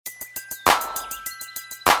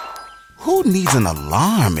Who needs an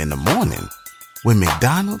alarm in the morning when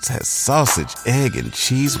McDonald's has sausage, egg, and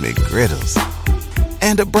cheese McGriddles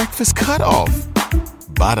and a breakfast cutoff?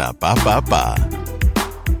 Ba-da-ba-ba-ba.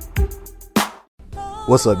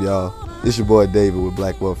 What's up, y'all? It's your boy David with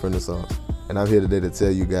Black Wealth Renaissance, and I'm here today to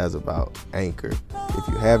tell you guys about Anchor. If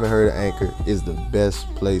you haven't heard of Anchor, it's the best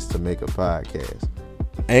place to make a podcast.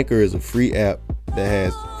 Anchor is a free app that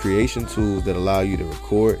has creation tools that allow you to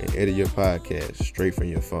record and edit your podcast straight from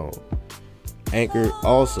your phone. Anchor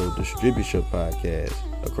also distributes your podcast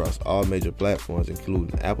across all major platforms,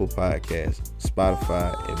 including Apple Podcasts,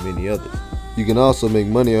 Spotify, and many others. You can also make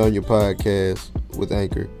money on your podcast with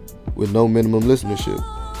Anchor with no minimum listenership.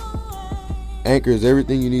 Anchor is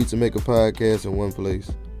everything you need to make a podcast in one place.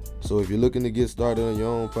 So if you're looking to get started on your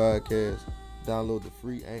own podcast, download the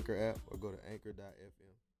free Anchor app or go to anchor.fm.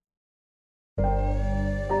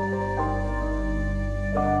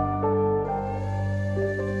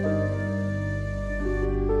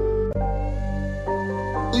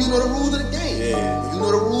 You know the rules of the game. Yeah. You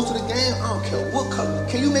know the rules of the game. I don't care what color.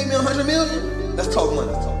 Can you make me 100 million? Let's talk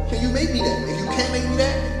money. Can you make me that? If you can't make me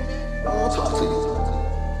that, I don't want to talk to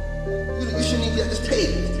you. You shouldn't even be at this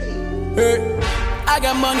table. Hey, I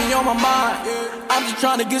got money on my mind. I'm just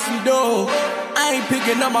trying to get some dough. I ain't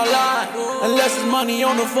picking up my line unless it's money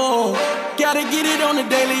on the phone. Gotta get it on the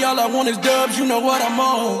daily. All I want is dubs. You know what I'm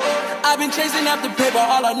on. I've been chasing after paper.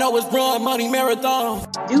 All I know is run money marathon.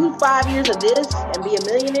 Do 5 years of this and be a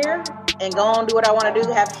millionaire and go on do what I want to do,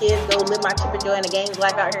 have kids, go live my chip and joy in the games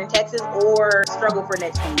life out here in Texas, or struggle for the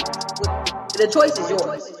next few years. The choice is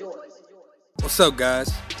yours. What's up,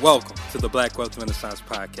 guys? Welcome to the Black Wealth Renaissance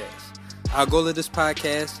Podcast. Our goal of this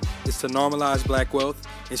podcast is to normalize black wealth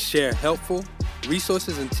and share helpful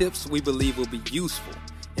resources and tips we believe will be useful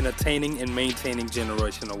in attaining and maintaining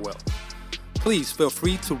generational wealth. Please feel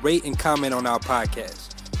free to rate and comment on our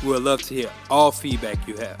podcast. We would love to hear all feedback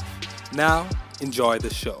you have. Now, enjoy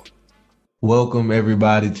the show. Welcome,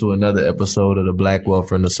 everybody, to another episode of the Black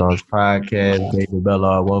Wealth Renaissance Podcast. David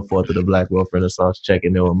Bellard, 1/4 of the Black Wealth Renaissance,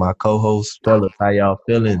 checking in with my co-host, fellas. How y'all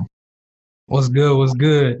feeling? What's good? What's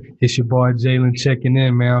good? It's your boy Jalen checking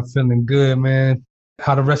in, man. I'm feeling good, man.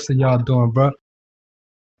 How the rest of y'all doing, bro?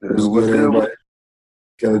 What's good, everybody?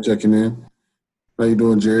 Kelly checking in. How you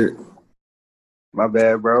doing, Jared? My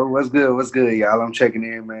bad, bro. What's good? What's good, y'all? I'm checking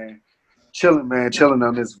in, man. Chilling, man. Chilling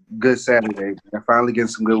on this good Saturday. Man. Finally getting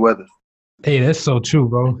some good weather. Hey, that's so true,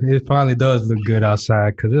 bro. It finally does look good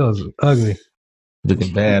outside because it was ugly.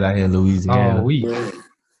 Looking bad out here in Louisiana. Oh, we.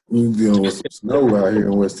 You dealing with some snow out here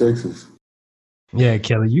in West Texas. Yeah,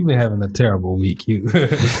 Kelly, you've been having a terrible week. You.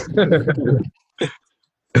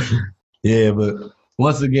 Yeah, but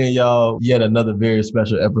once again, y'all, yet another very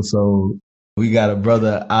special episode. We got a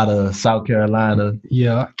brother out of South Carolina,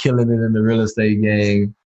 killing it in the real estate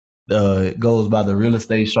game. It goes by the Real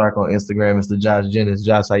Estate Shark on Instagram. It's the Josh Jennings.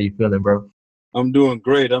 Josh, how you feeling, bro? I'm doing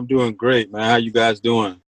great, man. How you guys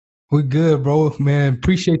doing? We're good, bro. Man,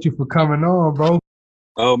 appreciate you for coming on, bro.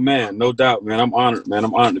 Oh, man, no doubt, man. I'm honored, man.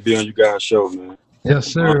 I'm honored to be on you guys' show, man. Yes,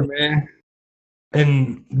 sir, man.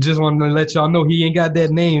 And just wanted to let y'all know he ain't got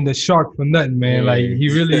that name, the Shark, for nothing, man. Like, he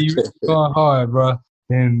really going hard, bro.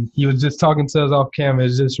 And he was just talking to us off camera.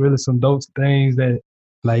 It's just really some dope things that,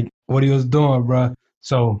 like, what he was doing, bro.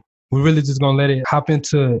 So we're really just going to let it hop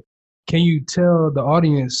into it. Can you tell the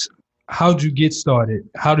audience, how'd you get started?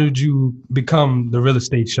 How did you become the Real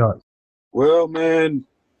Estate Shark? Well, man,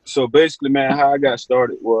 so basically, man, how I got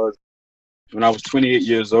started was when I was 28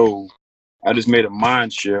 years old. I just made a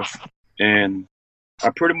mind shift, and I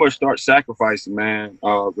pretty much started sacrificing, man,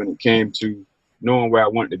 when it came to knowing where I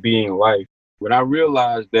wanted to be in life. When I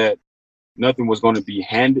realized that nothing was going to be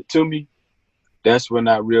handed to me, that's when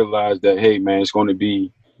I realized that, hey, man, it's going to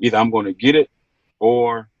be either I'm going to get it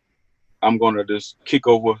or I'm going to just kick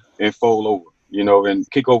over and fold over, and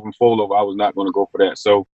kick over and fold over. I was not going to go for that.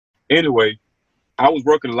 So anyway, I was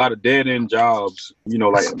working a lot of dead-end jobs,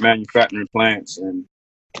 like manufacturing plants, and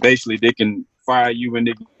basically they can fire you when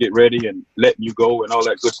they get ready and letting you go and all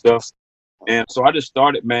that good stuff. And so I just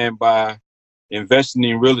started, man, by investing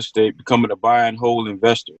in real estate, becoming a buy and hold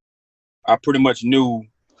investor. I pretty much knew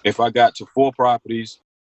if I got to 4 properties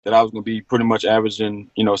that I was going to be pretty much averaging,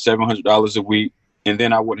 $700 a week. And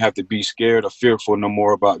then I wouldn't have to be scared or fearful no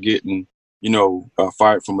more about getting,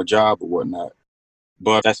 fired from a job or whatnot.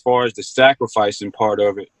 But as far as the sacrificing part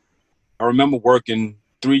of it, I remember working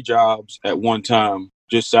 3 jobs at one time,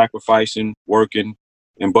 just sacrificing, working,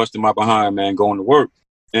 and busting my behind, man, going to work.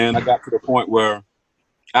 And I got to the point where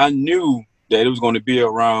I knew that it was going to be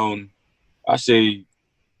around, I say,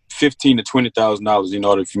 $15,000 to $20,000 in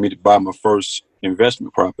order for me to buy my first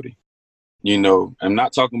investment property. I'm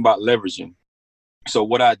not talking about leveraging. So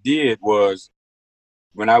what I did was,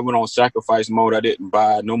 when I went on sacrifice mode, I didn't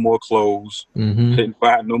buy no more clothes. Mm-hmm. I didn't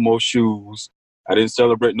buy no more shoes. I didn't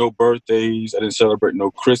celebrate no birthdays. I didn't celebrate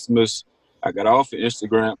no Christmas. I got off of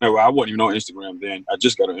Instagram. No, I wasn't even on Instagram then. I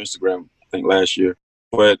just got on Instagram, I think, last year.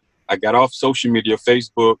 But I got off social media,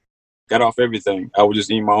 Facebook, got off everything. I was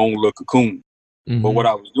just in my own little cocoon. Mm-hmm. But what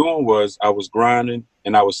I was doing was I was grinding,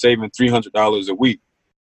 and I was saving $300 a week.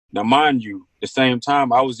 Now, mind you, at the same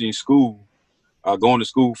time, I was in school, going to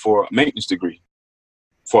school for a maintenance degree,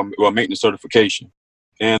 for a maintenance certification.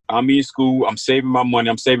 And I'm in school, I'm saving my money,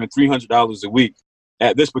 I'm saving $300 a week.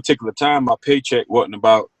 At this particular time, my paycheck wasn't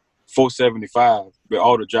about $475, with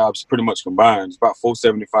all the jobs pretty much combined. It's about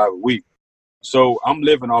 $475 a week. So I'm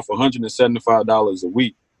living off $175 a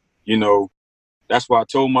week. That's why I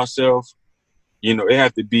told myself, it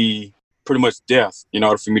had to be pretty much death in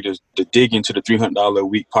order for me to dig into the $300 a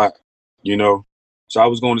week pot, So I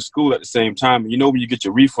was going to school at the same time. And when you get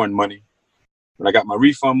your refund money, when I got my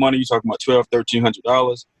refund money, you're talking about $1,200,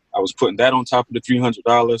 $1,300. I was putting that on top of the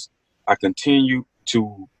 $300. I continued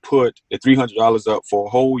to put the $300 up for a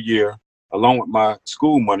whole year, along with my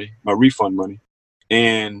school money, my refund money.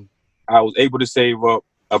 And I was able to save up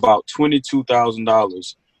about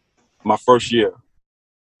 $22,000 my first year.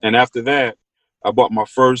 And after that, I bought my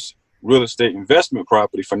first real estate investment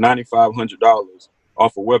property for $9,500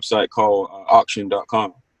 off a website called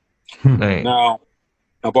auction.com. Now,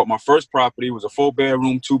 I bought my first property. It was a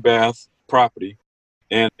 4-bedroom, 2-bath property.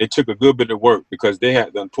 And it took a good bit of work because they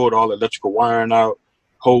had done pulled all the electrical wiring out,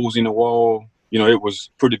 holes in the wall. It was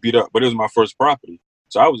pretty beat up, but it was my first property.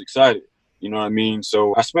 So I was excited. You know what I mean?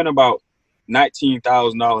 So I spent about $19,000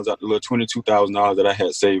 out of the little $22,000 that I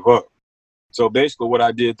had saved up. So basically what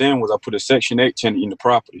I did then was I put a Section 8 tenant in the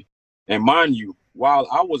property. And mind you, while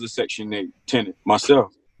I was a Section 8 tenant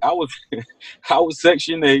myself, I was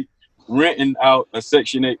Section 8 renting out a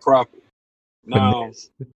Section 8 property. Now,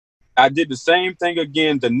 I did the same thing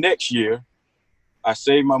again the next year. I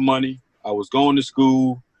saved my money. I was going to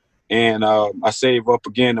school, and I saved up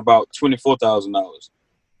again about $24,000.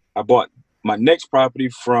 I bought my next property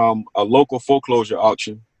from a local foreclosure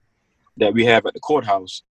auction that we have at the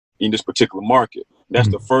courthouse in this particular market. That's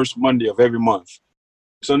the first Monday of every month.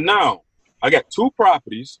 So now I got 2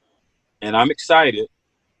 properties, and I'm excited.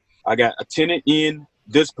 I got a tenant in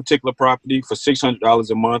this particular property for $600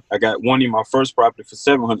 a month. I got one in my first property for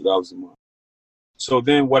 $700 a month. So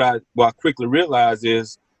then what I quickly realized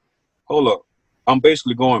is, hold up, I'm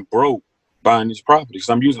basically going broke buying these properties.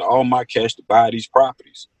 I'm using all my cash to buy these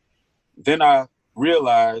properties. Then I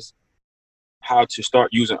realized how to start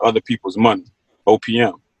using other people's money,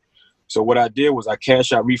 OPM. So what I did was I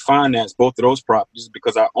cash out, refinanced both of those properties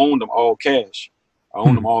because I owned them all cash. I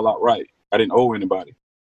owned them all outright. I didn't owe anybody.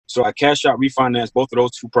 So I cash out, refinanced both of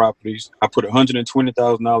those 2 properties. I put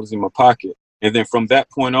 $120,000 in my pocket. And then from that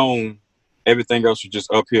point on, everything else was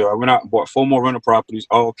just uphill. I went out and bought 4 more rental properties,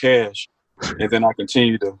 all cash. And then I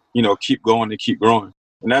continued to, keep going and keep growing.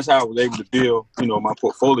 And that's how I was able to build, my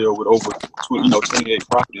portfolio with over 28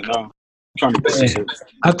 properties now. I'm trying to get this shit.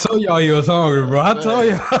 I told y'all you was hungry, bro. I told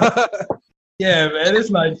you. Yeah, man. It's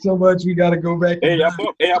like so much we got to go back. I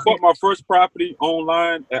bought my first property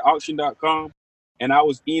online at auction.com. And I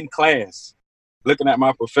was in class looking at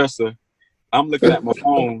my professor. I'm looking at my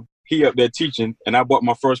phone. He up there teaching, and I bought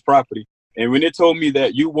my first property. And when they told me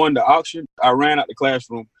that you won the auction, I ran out the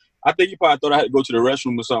classroom. I think you probably thought I had to go to the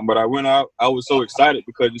restroom or something, but I went out. I was so excited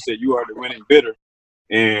because you said you are the winning bidder.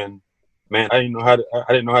 And man, I didn't know how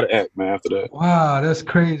to act, man, after that. Wow, that's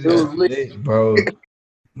crazy. It was lit, bro.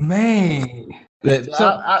 Man.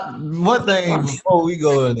 One thing before we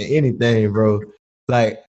go into anything, bro,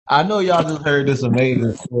 like, I know y'all just heard this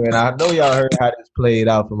amazing story, and I know y'all heard how this played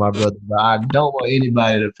out for my brother, but I don't want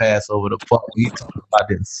anybody to pass over the part when he talking about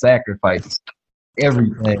this sacrifice,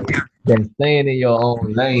 everything, and staying in your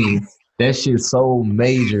own lane. That shit's so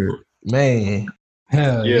major, man.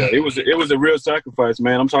 Hell yeah. It was a real sacrifice,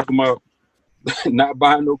 man. I'm talking about not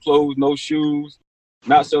buying no clothes, no shoes,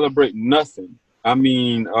 not celebrating nothing. I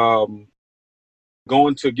mean,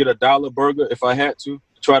 going to get a dollar burger if I had to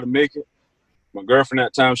try to make it. My girlfriend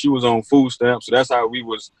at the time, she was on food stamps, so that's how we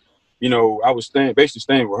was, I was basically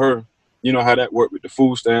staying with her. You know how that worked with the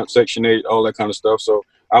food stamp, Section 8, all that kind of stuff. So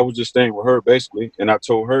I was just staying with her basically, and I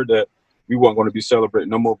told her that we weren't going to be celebrating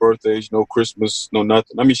no more birthdays, no Christmas, no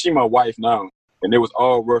nothing. I mean, she my wife now, and it was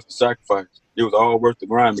all worth the sacrifice. It was all worth the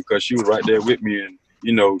grind because she was right there with me, and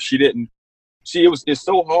it's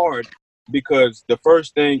so hard because the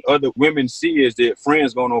first thing other women see is that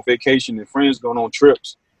friends going on vacation and friends going on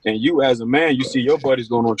trips. And you as a man, you see your buddies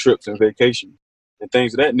going on trips and vacation and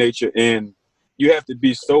things of that nature. And you have to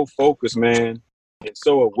be so focused, man, and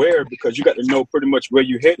so aware because you got to know pretty much where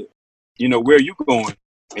you're headed, where you going.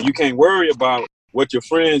 And you can't worry about what your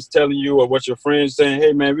friends telling you or what your friends saying,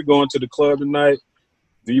 hey, man, we're going to the club tonight.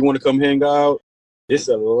 Do you want to come hang out? It's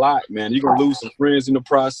a lot, man. You're going to lose some friends in the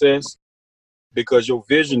process because your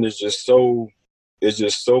vision is just so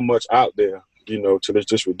much out there, till it's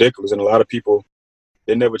just ridiculous. And a lot of people,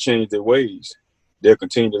 they never change their ways. They'll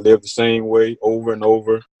continue to live the same way over and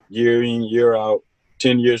over, year in, year out.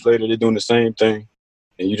 10 years later, they're doing the same thing.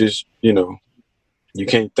 And you just, you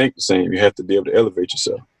can't think the same. You have to be able to elevate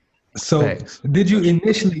yourself. So, Thanks. did you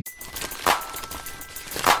initially?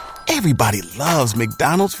 Everybody loves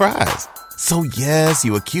McDonald's fries. So yes,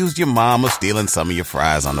 you accused your mom of stealing some of your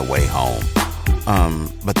fries on the way home.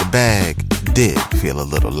 But the bag did feel a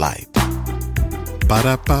little light.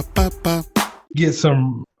 Ba-da-ba-ba-ba. Get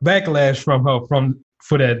some backlash from her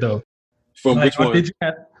for that though. From which one? Did you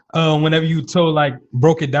have, whenever you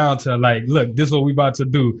broke it down to like, look, this is what we about to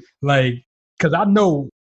do, like, because I know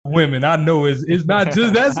women, I know it's not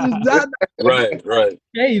just that's not right.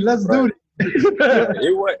 Hey, let's do this.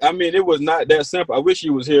 It was not that simple. I wish she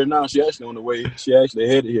was here now. She actually on the way. She actually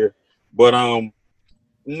headed here, but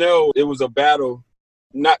no, it was a battle.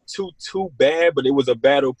 Not too bad, but it was a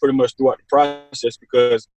battle pretty much throughout the process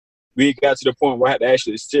because we got to the point where I had to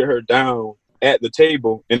actually sit her down at the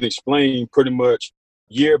table and explain pretty much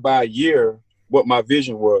year by year what my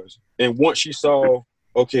vision was. And once she saw,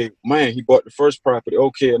 okay, man, he bought the first property.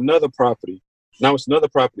 Okay, another property. Now it's another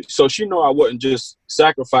property. So she know I wasn't just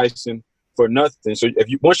sacrificing for nothing. So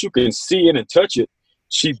once you can see it and touch it,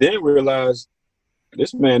 she then realized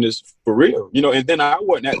this man is for real, and then at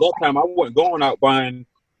that time, I wasn't going out buying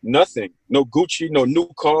nothing, no Gucci, no new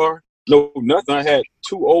car, no nothing. I had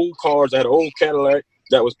 2 old cars. I had an old Cadillac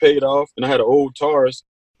that was paid off, and I had an old Taurus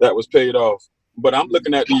that was paid off. But I'm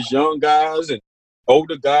looking at these young guys and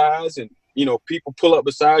older guys and, people pull up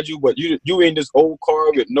beside you, but you in this old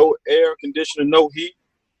car with no air conditioner, no heat.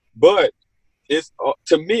 But it's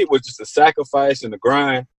to me, it was just a sacrifice and a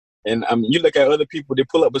grind. And you look at other people, they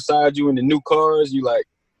pull up beside you in the new cars. You like,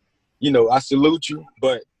 I salute you,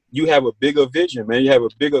 but you have a bigger vision, man. You have a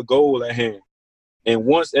bigger goal at hand. And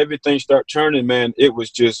once everything started turning, man, it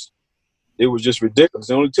was just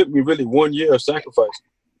ridiculous. It only took me really 1 year of sacrificing.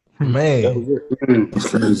 Man, that was it. That's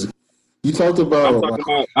crazy. You talked about.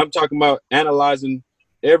 I'm talking about analyzing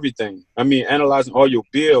everything. Analyzing all your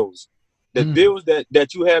bills. The bills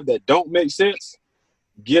that you have that don't make sense.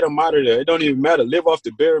 Get them out of there. It don't even matter. Live off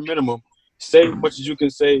the bare minimum. Save as much as you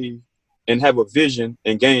can save and have a vision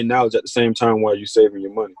and gain knowledge at the same time while you're saving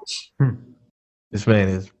your money. This man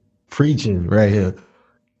is preaching right here.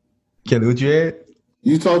 Kelly, what you add?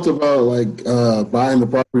 You talked about buying the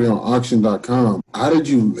property on auction.com. How did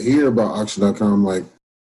you hear about auction.com? Like,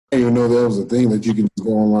 I didn't even know that was a thing that you can just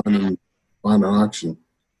go online and find an auction.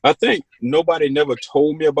 I think nobody never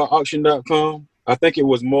told me about auction.com. I think it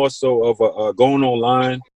was more so of going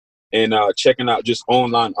online and checking out just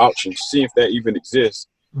online auctions, see if that even exists.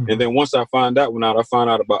 Mm-hmm. And then once I find that one out, I found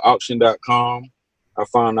out about auction.com. I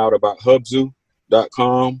found out about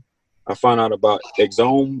hubzu.com. I found out about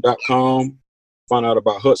exome.com. Found out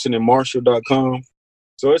about hudsonandmarshall.com.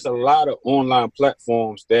 So it's a lot of online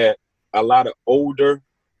platforms that a lot of older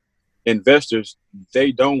investors,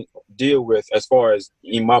 they don't deal with as far as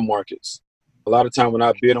in my markets. A lot of time when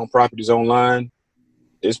I bid on properties online,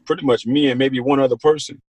 it's pretty much me and maybe one other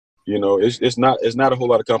person. It's not a whole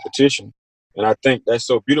lot of competition. And I think that's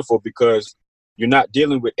so beautiful because you're not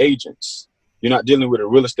dealing with agents. You're not dealing with a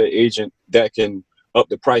real estate agent that can up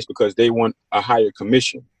the price because they want a higher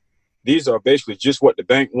commission. These are basically just what the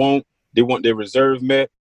bank want. They want their reserve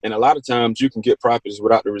met. And a lot of times you can get properties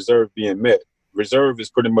without the reserve being met. Reserve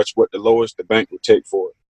is pretty much what the lowest the bank would take for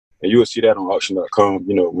it. And you will see that on auction.com,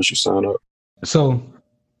 once you sign up. So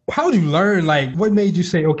how did you learn, what made you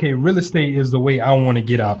say, okay, real estate is the way I want to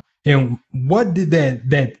get out? And what did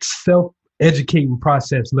that self-educating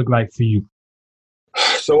process look like for you?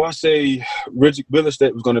 So I say real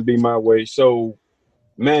estate was going to be my way. So,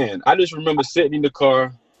 man, I just remember sitting in the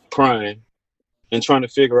car crying and trying to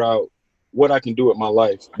figure out what I can do with my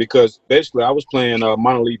life. Because basically I was playing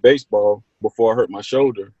minor league baseball before I hurt my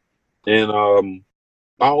shoulder. And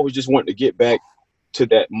I always just wanted to get back to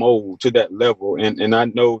that mold, to that level. And I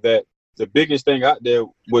know that the biggest thing out there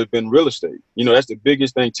would have been real estate. That's the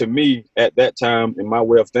biggest thing to me at that time in my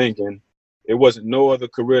way of thinking. It wasn't no other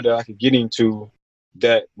career that I could get into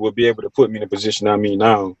that would be able to put me in a position I'm in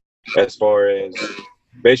now as far as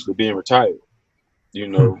basically being retired,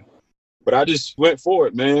 But I just went for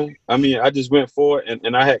it, man. I just went for it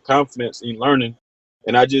and I had confidence in learning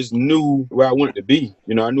and I just knew where I wanted to be.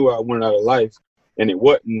 I knew where I wanted out of life. and it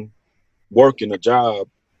wasn't working a job,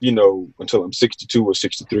 you know, until I'm 62 or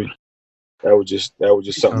 63. That was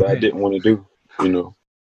just something that I didn't want to do, you know.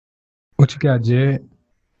 What you got, Jared?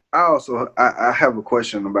 I have a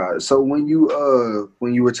question about it. So when you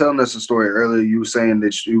were telling us a story earlier, you were saying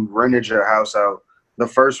that you rented your house out, the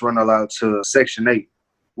first rental out to Section 8.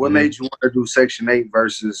 What made you want to do Section 8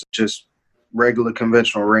 versus just regular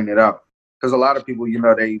conventional rent it out? Because a lot of people, you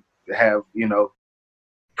know, they have, you know,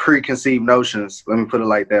 preconceived notions, let me put it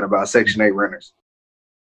like that, about Section 8 renters.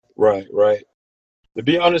 Right. To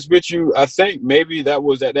be honest with you, I think maybe that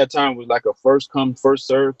was at that time was like a first come, first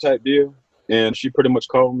serve type deal. And she pretty much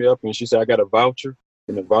called me up and she said, I got a voucher,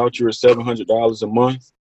 and the voucher is $700 a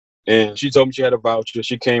month. And she told me she had a voucher.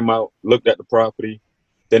 She came out, looked at the property.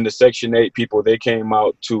 Then the Section 8 people, they came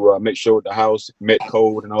out to make sure the house met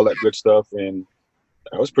code and all that good stuff. And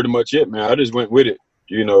that was pretty much it, man. I just went with it,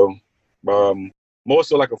 you know. More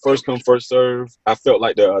so like a first come, first serve. I felt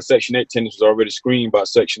like the Section 8 tenants was already screened by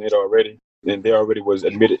Section 8 already. And they already was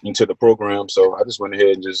admitted into the program. So I just went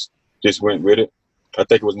ahead and just went with it. I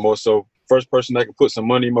think it was more so first person that can put some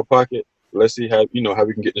money in my pocket. Let's see how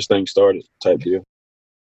we can get this thing started type deal.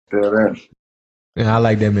 Yeah, I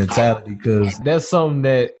like that mentality because that's something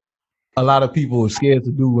that a lot of people are scared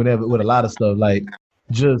to do whenever with a lot of stuff. Like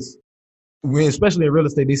especially in real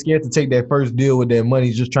estate, they're scared to take that first deal with their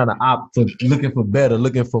money, just trying to opt for looking for better,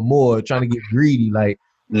 looking for more, trying to get greedy. Like,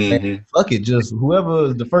 fuck it, just whoever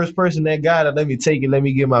is the first person that got it, let me take it, let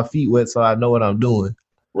me get my feet wet so I know what I'm doing.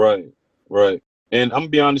 Right. And I'm gonna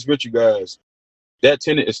be honest with you guys, that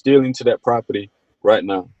tenant is still into that property right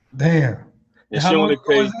now. Damn. And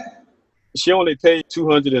she only paid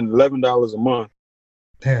 $211 a month.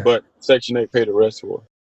 Damn. But Section 8 paid the rest for it.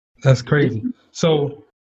 That's crazy. So,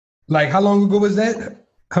 like, how long ago was that?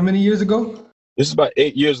 How many years ago? This is about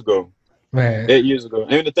 8 years ago. Man. 8 years ago.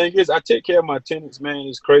 And the thing is, I take care of my tenants, man.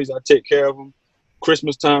 It's crazy. I take care of them.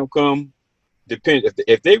 Christmas time come, depends.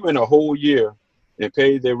 If they rent a whole year and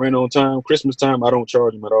pay their rent on time, Christmas time, I don't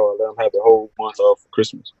charge them at all. Let them have the whole month off for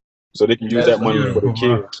Christmas. So they can use that money for the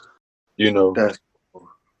kids, you know.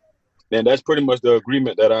 And that's pretty much the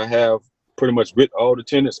agreement that I have pretty much with all the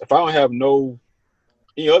tenants. If I don't have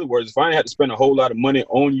in other words, if I ain't have to spend a whole lot of money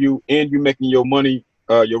on you and you making your money,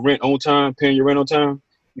 your rent on time, paying your rent on time,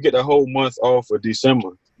 you get the whole month off for December,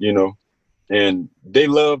 you know. And they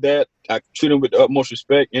love that. I treat them with the utmost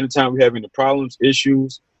respect. Anytime we have any problems,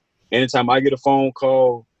 issues, anytime I get a phone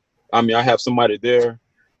call, I have somebody there,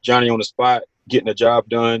 Johnny on the spot, getting the job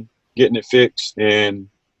done, getting it fixed. And,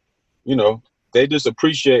 you know, they just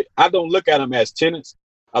appreciate. I don't look at them as tenants.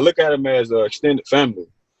 I look at them as an extended family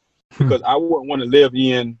because I wouldn't want to live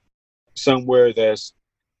in somewhere that's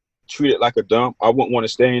treated like a dump. I wouldn't want to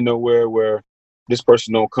stay in nowhere where this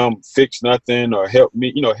person don't come fix nothing or help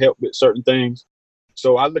me, help with certain things.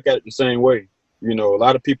 So I look at it the same way. You know, a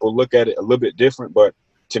lot of people look at it a little bit different, but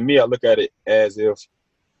to me, I look at it as if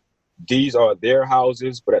these are their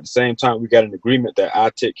houses, but at the same time, we got an agreement that I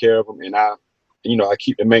take care of them and I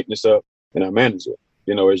keep the maintenance up and I manage it.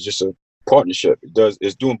 You know, it's just a partnership.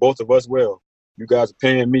 It's doing both of us well. You guys are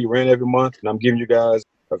paying me rent every month and I'm giving you guys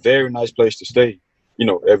a very nice place to stay,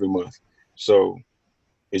 every month. So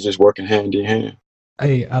it's just working hand in hand.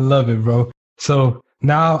 Hey, I love it, bro. So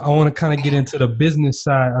now I want to kind of get into the business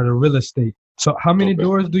side of the real estate. So how many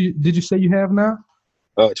doors did you say you have now?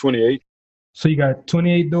 28. So you got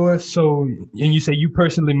 28 doors. So, and you say you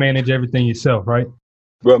personally manage everything yourself, right?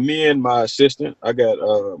 Well, me and my assistant, I got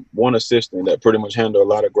one assistant that pretty much handle a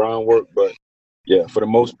lot of groundwork, but yeah, for the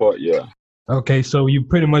most part, yeah. Okay, so you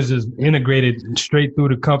pretty much just integrated straight through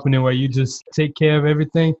the company where you just take care of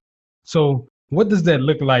everything. So what does that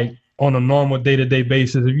look like on a normal day-to-day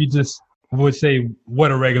basis? If you just would say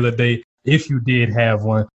what a regular day, if you did have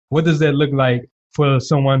one, what does that look like for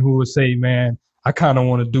someone who would say, man, I kind of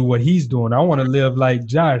want to do what he's doing. I want to live like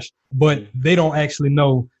Josh, but they don't actually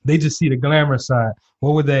know. They just see the glamour side.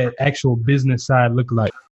 What would that actual business side look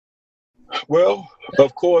like? Well,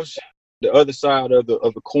 of course, the other side of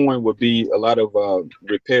the coin would be a lot of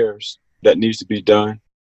repairs that needs to be done.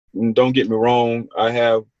 And don't get me wrong. I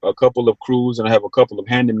have a couple of crews and I have a couple of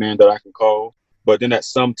handymen that I can call. But then at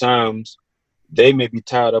sometimes they may be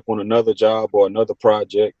tied up on another job or another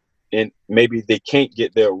project. And maybe they can't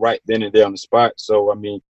get there right then and there on the spot. So,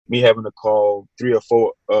 me having to call 3 or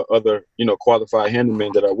 4 other, qualified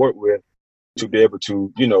handymen that I work with to be able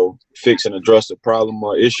to, fix and address a problem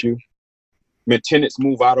or issue. When tenants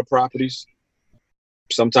move out of properties,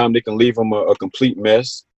 sometimes they can leave them a complete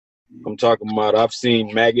mess. I'm talking about I've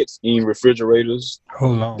seen maggots in refrigerators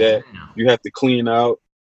that you have to clean out,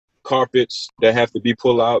 carpets that have to be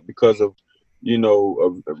pulled out because of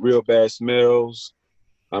real bad smells.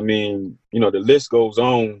 I mean, the list goes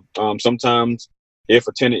on. Sometimes if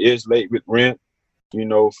a tenant is late with rent,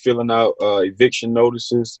 filling out eviction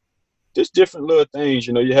notices, just different little things.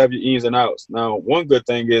 You have your ins and outs. Now, one good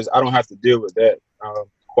thing is I don't have to deal with that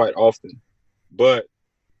quite often, but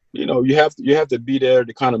you have to be there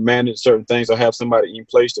to kind of manage certain things or have somebody in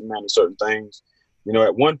place to manage certain things.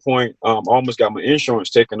 At one point, I almost got my insurance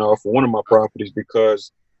taken off for one of my properties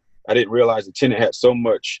because I didn't realize the tenant had so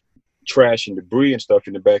much trash and debris and stuff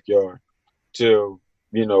in the backyard. Till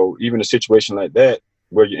even a situation like that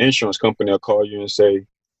where your insurance company will call you and say,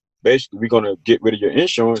 basically, we're gonna get rid of your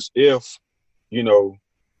insurance if we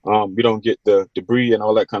don't get the debris and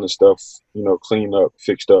all that kind of stuff cleaned up,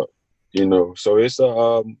 fixed up. So it's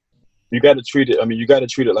you got to treat it. I mean, you got to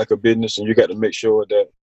treat it like a business, and you got to make sure that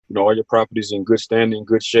all your properties in good standing,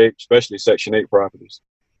 good shape, especially Section 8 properties.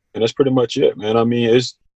 And that's pretty much it, man. I mean,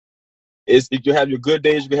 it's you have your good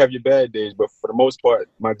days, you can have your bad days, but for the most part,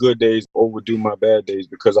 my good days overdo my bad days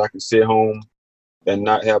because I can sit home and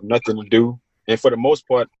not have nothing to do. And for the most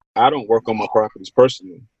part, I don't work on my properties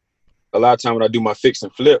personally. A lot of time when I do my fix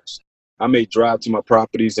and flips, I may drive to my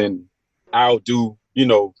properties and I'll do,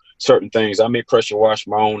 certain things. I may pressure wash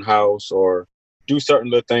my own house or do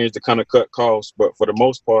certain little things to kind of cut costs. But for the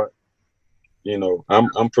most part,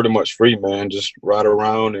 I'm pretty much free, man. Just ride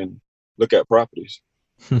around and look at properties.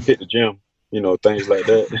 Hit the gym, things like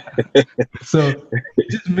that. So you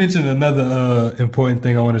just mentioned another important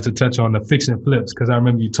thing I wanted to touch on, the fix and flips, because I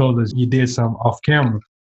remember you told us you did some off camera.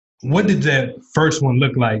 What did that first one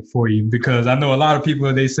look like for you? Because I know a lot of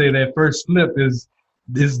people, they say that first flip is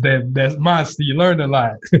that monster. You learned a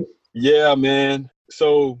lot. Yeah, man.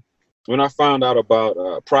 So when I found out about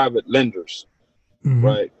private lenders,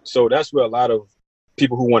 right? So that's where a lot of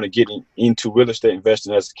people who want to get into real estate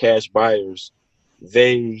investing as cash buyers,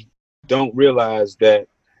 they don't realize that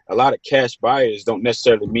a lot of cash buyers don't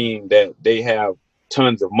necessarily mean that they have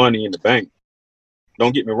tons of money in the bank.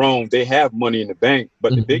 Don't get me wrong, they have money in the bank,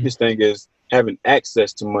 but the biggest thing is having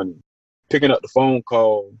access to money, picking up the phone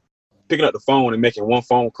and making one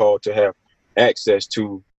phone call to have access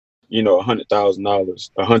to, $100,000,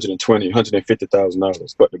 $120,000,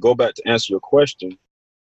 $150,000. But to go back to answer your question,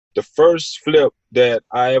 the first flip that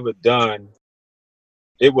I ever done,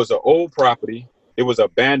 it was an old property. It was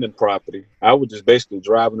abandoned property. I was just basically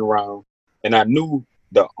driving around, and I knew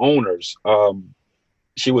the owners.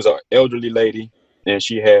 She was an elderly lady, and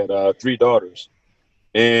she had 3 daughters,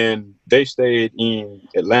 and they stayed in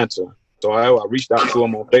Atlanta. So I reached out to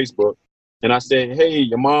them on Facebook, and I said, "Hey,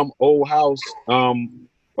 your mom old house.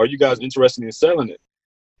 Are you guys interested in selling it?"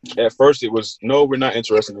 At first, it was, "No, we're not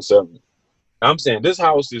interested in selling it." I'm saying this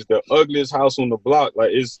house is the ugliest house on the block.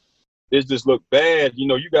 Like it just look bad.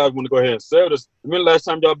 You guys want to go ahead and sell this. When the last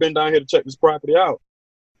time y'all been down here to check this property out?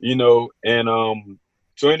 And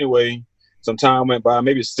so anyway, some time went by,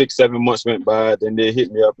 maybe 6-7 months went by. Then they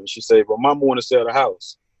hit me up and she said, "Well, Mama want to sell the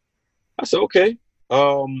house." I said, "Okay.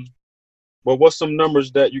 Well, what's some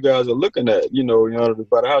numbers that you guys are looking at? In order to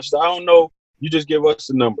buy the house?" She said, "I don't know. You just give us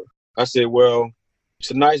a number." I said, "Well,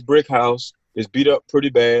 it's a nice brick house. It's beat up pretty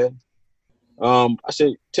bad. I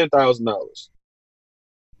said $10,000.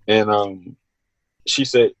 And she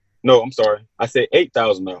said, "No, I'm sorry." I said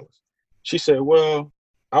 $8,000. She said, "Well,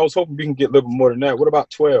 I was hoping we can get a little bit more than that. What about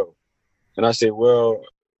 12?" And I said, "Well,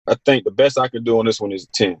 I think the best I can do on this one is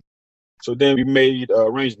 10. So then we made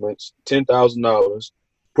arrangements, $10,000,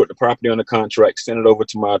 put the property on the contract, sent it over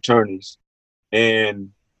to my attorneys.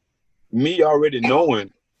 And me already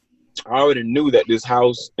knowing, I already knew that this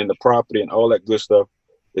house and the property and all that good stuff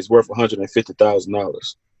is worth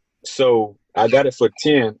 $150,000. So I got it for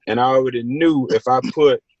 10, and I already knew if I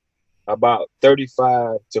put about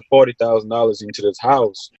 $35,000 to $40,000 into this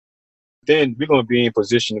house, then we're gonna be in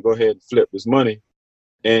position to go ahead and flip this money,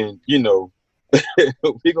 and we're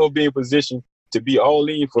gonna be in position to be all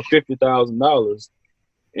in for $50,000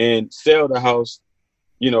 and sell the house,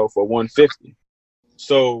 for $150,000.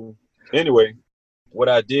 So anyway, what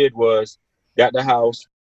I did was got the house,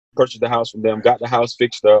 purchased the house from them, got the house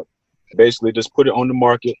fixed up, basically just put it on the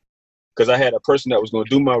market. Because I had a person that was going to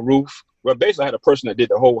do my roof. Well, basically, I had a person that did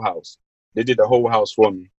the whole house. They did the whole house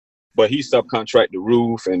for me. But he subcontracted the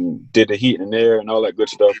roof and did the heat and air and all that good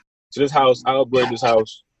stuff. So this house, I upgraded this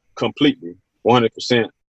house completely,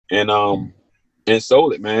 100%. And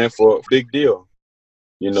sold it, man, for a big deal.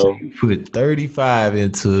 So you put 35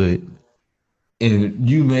 into it, and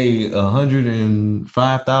you made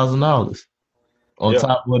 $105,000 on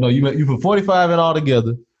top. Well, no, you put 45 in all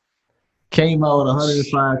together. Came out with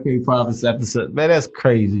 105K profits after set. Man, that's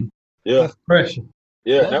crazy. Yeah. That's pressure.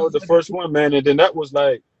 Yeah, that was the first one, man. And then that was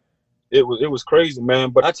like, it was crazy,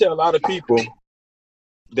 man. But I tell a lot of people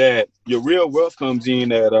that your real wealth comes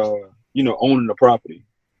in at owning the property.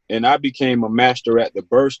 And I became a master at the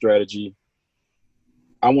BRRRR strategy.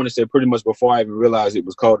 I want to say pretty much before I even realized it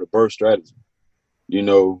was called the BRRRR strategy.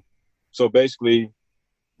 So basically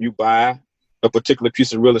you buy a particular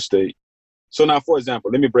piece of real estate. So now, for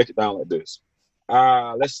example, let me break it down like this.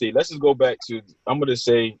 Let's just go back to, I'm going to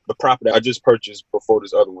say the property I just purchased before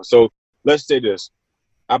this other one. So let's say this.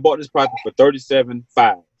 I bought this property for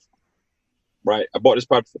 $37,500, right? I bought this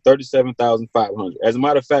property for $37,500. As a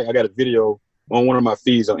matter of fact, I got a video on one of my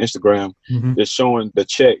feeds on Instagram that's showing the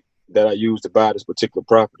check that I used to buy this particular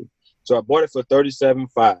property. So I bought it for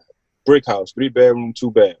 $37,500, brick house, 3-bedroom,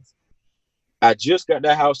 2-bath. I just got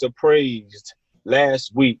that house appraised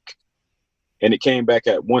last week, and it came back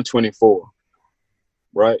at $124,000,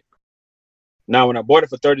 right? Now, when I bought it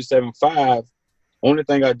for $37,500, only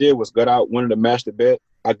thing I did was gut out one of the master bed.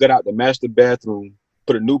 I got out the master bathroom,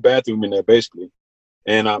 put a new bathroom in there basically.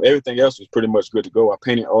 And everything else was pretty much good to go. I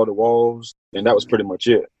painted all the walls and that was pretty much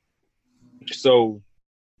it. So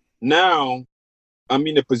now I'm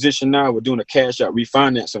in a position now we're doing a cash out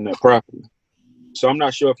refinance on that property. So I'm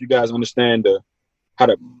not sure if you guys understand how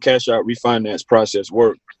the cash out refinance process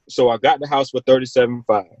works. So I got the house for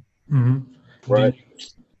 $37,500, right?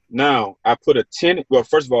 Now I put a tenant. Well,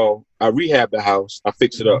 first of all, I rehabbed the house. I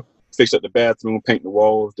fixed it up. Fixed up the bathroom, paint the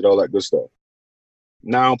walls, did all that good stuff.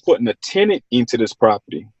 Now I'm putting a tenant into this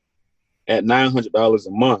property at $900 a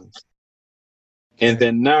month. And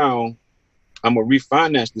then now I'm going to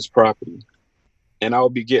refinance this property and I'll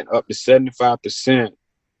be getting up to 75%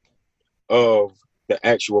 of the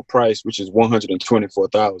actual price, which is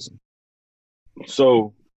 $124,000.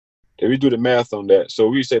 So if we do the math on that, so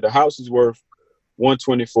we say the house is worth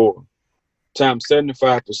 $124 times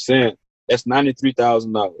 75%, that's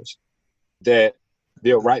 $93,000 that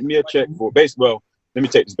they'll write me a check for. Well, let me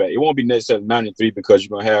take this back. It won't be necessarily 93 because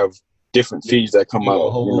you're gonna have different fees that come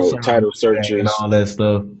out, title searches and all that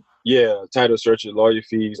stuff. Yeah, title searches, lawyer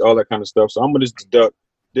fees, all that kind of stuff. So I'm gonna deduct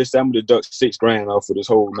 $6,000 off of this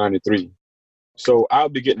whole 93. So I'll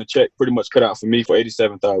be getting a check pretty much cut out for me for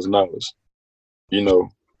 $87,000.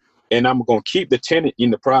 And I'm gonna keep the tenant in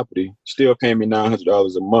the property, still paying me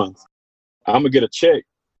 $900 a month. I'm gonna get a check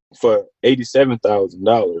for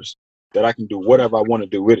 $87,000 that I can do whatever I want to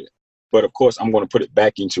do with it. But of course, I'm going to put it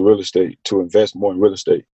back into real estate to invest more in real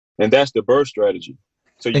estate. And that's the BRRRR strategy.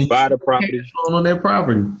 So you buy the property. Cash flowing on that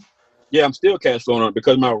property. Yeah, I'm still cash flowing on it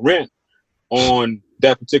because my rent on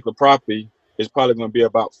that particular property is probably going to be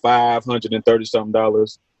about $530-something,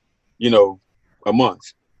 a month.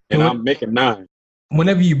 And I'm making $9.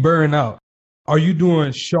 Whenever you burn out, are you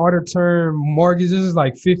doing shorter term mortgages,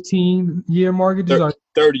 like 15-year mortgages?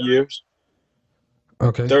 30 years.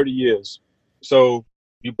 Okay. 30 years. So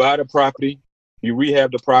you buy the property, you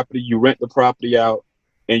rehab the property, you rent the property out,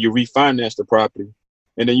 and you refinance the property.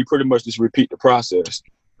 And then you pretty much just repeat the process.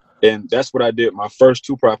 And that's what I did my first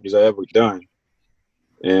 2 properties I ever done.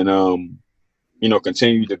 And,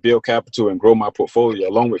 continue to build capital and grow my portfolio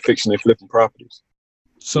along with fixing and flipping properties.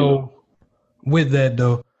 So with that,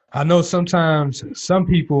 though, I know sometimes I've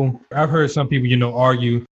heard some people,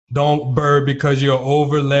 argue, don't BRRRR because you're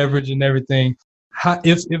over leveraged and everything.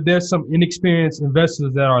 If there's some inexperienced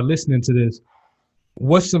investors that are listening to this,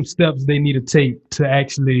 what's some steps they need to take to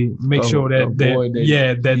actually make sure that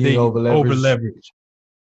they over leverage?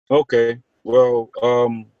 Okay. Well,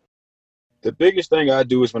 the biggest thing I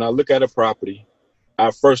do is when I look at a property,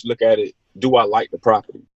 I first look at it, do I like the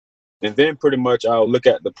property? And then pretty much I'll look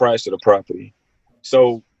at the price of the property.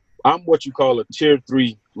 So I'm what you call a tier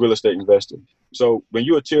 3 real estate investor. So when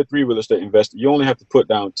you're a tier 3 real estate investor, you only have to put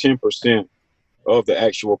down 10% of the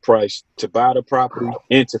actual price to buy the property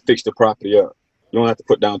and to fix the property up. You only have to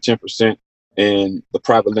put down 10%, and the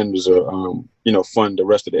private lenders are, fund the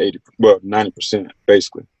rest of the 90%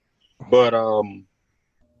 basically. But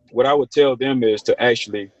what I would tell them is to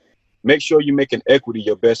actually make sure you make an equity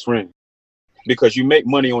your best friend, because you make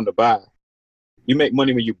money on the buy. You make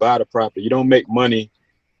money when you buy the property. You don't make money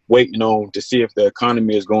waiting on to see if the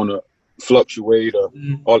economy is going to fluctuate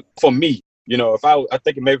or for me. I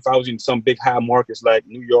think maybe if I was in some big high markets like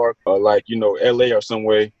New York or like, LA or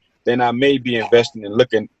somewhere, then I may be investing and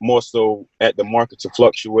looking more so at the market to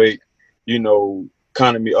fluctuate,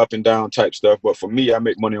 economy up and down type stuff. But for me, I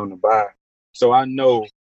make money on the buy. So I know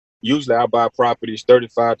usually I buy properties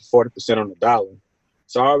 35 to 40% on the dollar.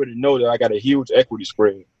 So I already know that I got a huge equity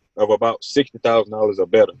spread of about $60,000 or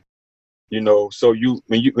better. So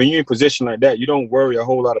when you're in a position like that, you don't worry a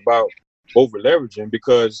whole lot about over leveraging,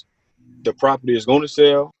 because the property is going to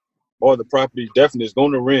sell or the property definitely is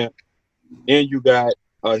going to rent, and you got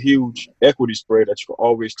a huge equity spread that you can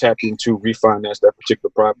always tap into, refinance that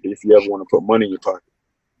particular property if you ever want to put money in your pocket.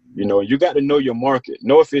 You know, you got to know your market.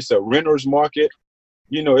 Know if it's a renter's market.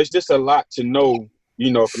 You know, it's just a lot to know.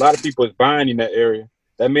 You know, if a lot of people is buying in that area,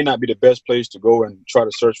 that may not be the best place to go and try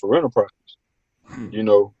to search for rental properties. You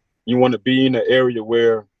know, you want to be in an area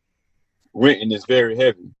where renting is very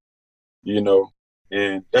heavy, you know,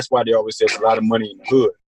 and that's why they always say it's a lot of money in the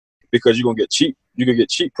hood, because you're going to get cheap. You can get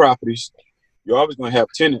cheap properties. You're always going to have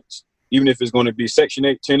tenants, even if it's going to be Section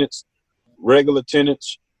 8 tenants, regular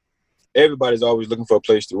tenants. Everybody's always looking for a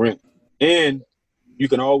place to rent. And you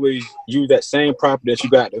can always use that same property that you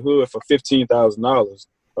got in the hood for $15,000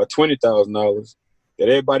 or $20,000 that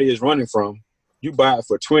everybody is running from. You buy it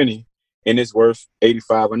for 20 and it's worth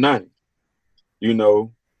 85 or 90, you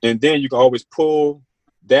know, and then you can always pull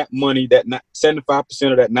that money, that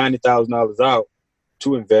 75% of that $90,000 out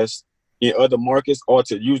to invest in other markets or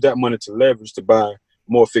to use that money to leverage to buy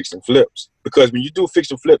more fix and flips. Because when you do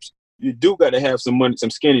fix and flips, you do got to have some money, some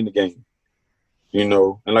skin in the game, you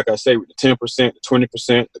know. And like I say, with the 10%, the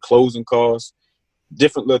 20%, the closing costs,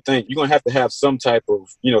 different little things, you're gonna have some type of,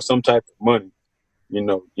 you know, some type of money, you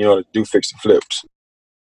know, to do fix and flips.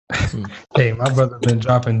 Hey, my brother been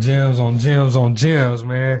dropping gems on gems on gems,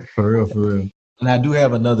 man. For real, for real. And I do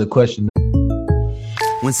have another question.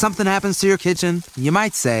 When something happens to your kitchen, you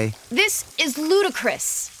might say, "This is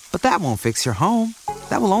ludicrous." But that won't fix your home.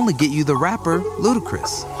 That will only get you the rapper,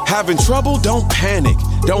 Ludacris. Having trouble? Don't panic.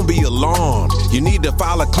 Don't be alarmed. You need to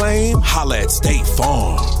file a claim? Holla at State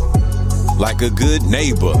Farm. Like a good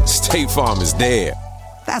neighbor, State Farm is there.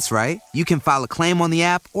 That's right. You can file a claim on the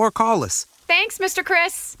app or call us. Thanks, Mr.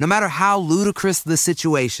 Chris. No matter how ludicrous the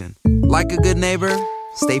situation, like a good neighbor,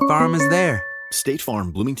 State Farm is there. State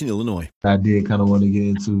Farm, Bloomington, Illinois. I did kind of want to get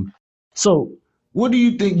into. So, what do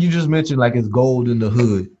you think? You just mentioned like it's gold in the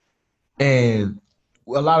hood, and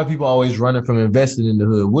a lot of people are always running from investing in the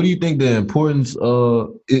hood. What do you think the importance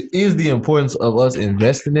of us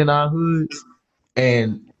investing in our hoods,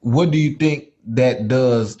 and what do you think that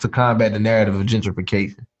does to combat the narrative of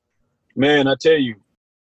gentrification? Man, I tell you,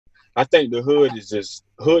 I think the hood is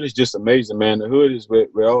just amazing, man. The hood is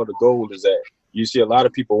where all the gold is at. You see a lot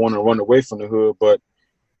of people want to run away from the hood, but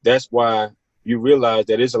that's why you realize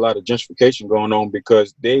that there's a lot of gentrification going on,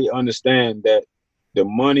 because they understand that the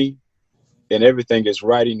money and everything is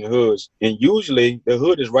right in the hoods. And usually the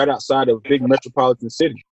hood is right outside of a big metropolitan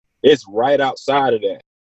city. It's right outside of that.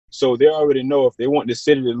 So they already know if they want the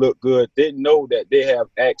city to look good, they know that they have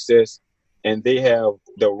access and they have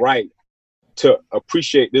the right to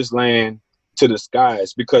appreciate this land to the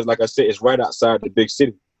skies, because like I said, it's right outside the big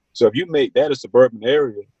city. So if you make that a suburban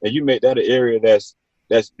area and you make that an area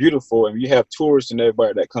that's beautiful, and you have tourists and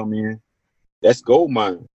everybody that come in, that's gold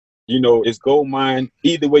mine. You know, it's gold mine.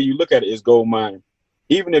 Either way you look at it, it's gold mine.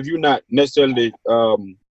 Even if you're not necessarily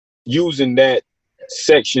using that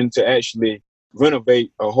section to actually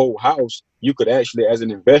renovate a whole house, you could actually, as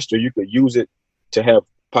an investor, you could use it to have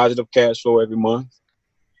positive cash flow every month.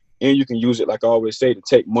 And you can use it, like I always say, to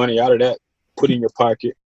take money out of that, put in your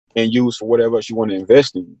pocket, and use for whatever else you want to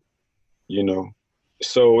invest in, you know.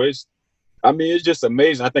 So it's just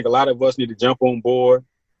amazing. I think a lot of us need to jump on board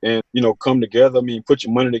and, you know, come together. I mean, put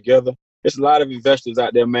your money together. There's a lot of investors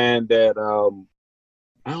out there, man, that,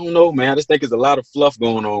 I don't know, man. I just think there's a lot of fluff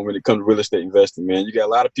going on when it comes to real estate investing, man. You got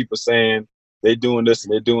a lot of people saying they're doing this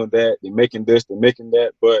and they're doing that. They're making this, they're making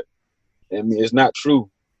that. But, I mean, it's not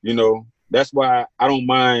true, you know. That's why I don't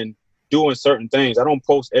mind doing certain things. I don't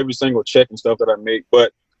post every single check and stuff that I make,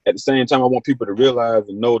 but at the same time, I want people to realize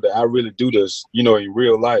and know that I really do this, you know, in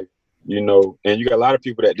real life, you know. And you got a lot of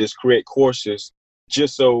people that just create courses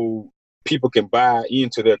just so people can buy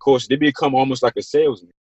into their courses. They become almost like a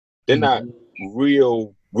salesman. They're not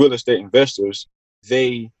real estate investors.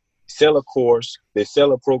 They sell a course, they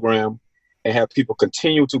sell a program, and have people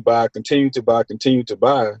continue to buy.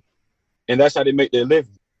 And that's how they make their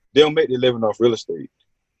living. They don't make their living off real estate.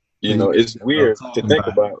 You know, it's weird to think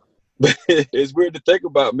about. It's weird to think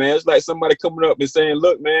about, man. It's like somebody coming up and saying,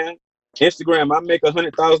 look, man, Instagram, I make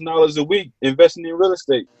 $100,000 a week investing in real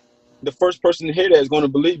estate. The first person to hear that is going to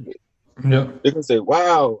believe it. Yeah. They're going to say,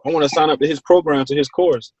 wow, I want to sign up to his program, to his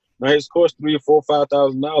course. Now his course $3,000 or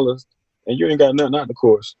 $4,000, and you ain't got nothing out of the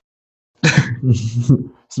course.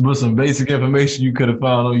 But some basic information you could have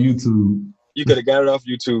found on YouTube. You could have got it off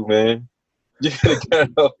YouTube, man. You could have got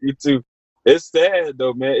it off YouTube. It's sad,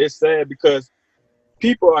 though, man. It's sad because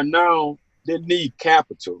people are now, they need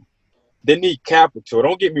capital. They need capital.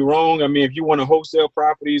 Don't get me wrong. I mean, if you want to wholesale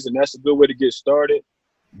properties, and that's a good way to get started,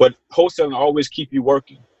 but wholesaling always keep you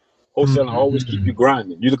working. Wholesaling always keep you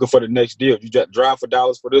grinding. You're looking for the next deal. You just drive for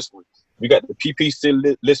dollars for this one. You got the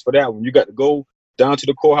PPC list for that one. You got to go down to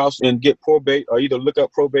the courthouse and get probate, or either look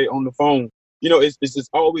up probate on the phone. You know, it's just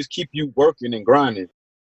always keep you working and grinding.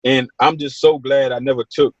 And I'm just so glad I never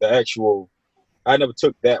took that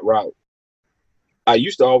route. I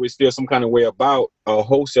used to always feel some kind of way about a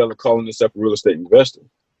wholesaler calling himself a real estate investor.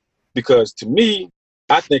 Because to me,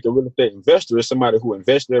 I think a real estate investor is somebody who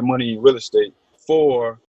invests their money in real estate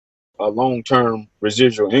for a long-term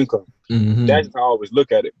residual income. Mm-hmm. That's how I always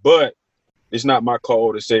look at it. But it's not my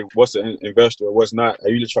call to say what's an investor or what's not. I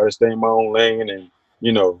usually try to stay in my own lane and,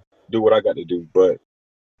 you know, do what I got to do. But,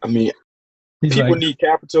 I mean, people need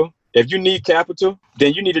capital. If you need capital,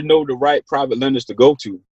 then you need to know the right private lenders to go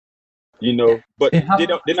to, you know. But they're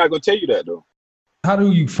not going to tell you that, though. How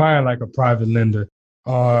do you find like a private lender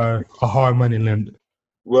or a hard money lender?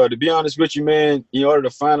 Well, to be honest with you, man, in order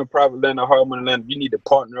to find a private lender, a hard money lender, you need to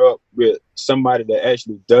partner up with somebody that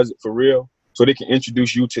actually does it for real, so they can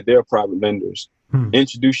introduce you to their private lenders,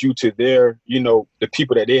 introduce you to their, you know, the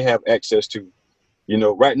people that they have access to. You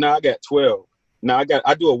know, right now I got 12. Now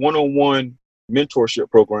I do a one-on-one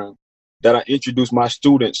mentorship program that I introduce my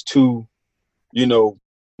students to, you know,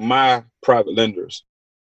 my private lenders.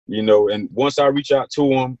 You know, and once I reach out to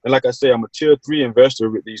them, and like I said, I'm a tier 3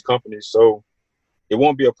 investor with these companies, so it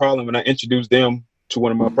won't be a problem when I introduce them to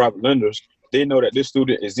one of my private lenders. They know that this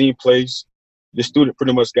student is in place. This student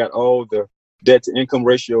pretty much got all the debt to income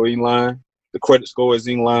ratio in line. The credit score is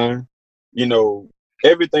in line. You know,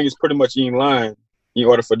 everything is pretty much in line in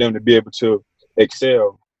order for them to be able to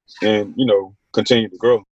excel and, you know, continue to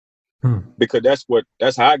grow. Because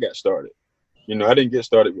that's how I got started. You know, I didn't get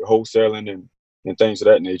started with wholesaling and things of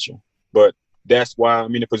that nature. But that's why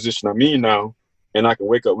I'm in the position I'm in now. And I can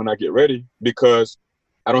wake up when I get ready, because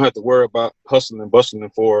I don't have to worry about hustling and bustling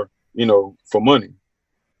for, you know, for money.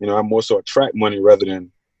 You know, I more so attract money rather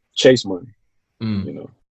than chase money, you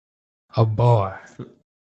know. A boy.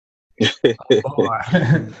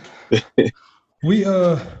 We're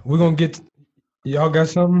going to get, y'all got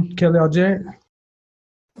something, Kelly or Jared?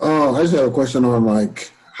 I just have a question on,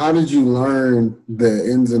 like, how did you learn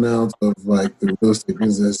the ins and outs of, like, the real estate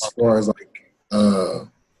business as far as, like,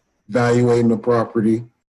 valuating the property?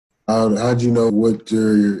 How'd you know what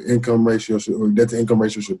your income ratio or debt to income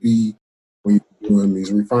ratio should be when you're doing these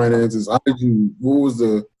refinances? What was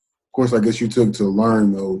the course I guess you took to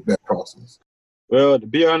learn that process? Well, to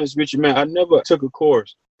be honest with you, man, I never took a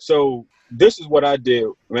course. So this is what I did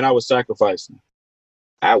when I was sacrificing.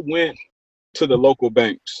 I went to the local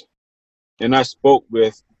banks and I spoke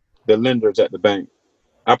with the lenders at the bank.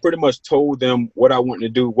 I pretty much told them what I wanted to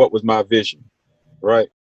do, what was my vision, right?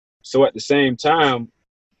 So at the same time,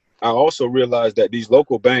 I also realized that these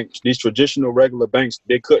local banks, these traditional regular banks,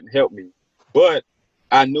 they couldn't help me. But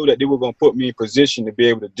I knew that they were going to put me in position to be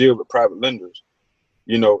able to deal with private lenders,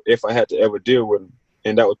 you know, if I had to ever deal with them.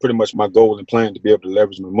 And that was pretty much my goal and plan, to be able to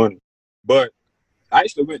leverage my money. But I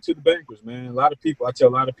actually went to the bankers, man. I tell a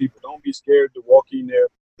lot of people, don't be scared to walk in there.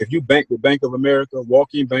 If you bank with Bank of America, walk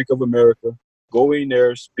in Bank of America, go in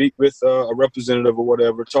there, speak with a representative or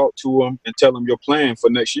whatever, talk to them and tell them your plan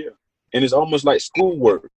for next year. And it's almost like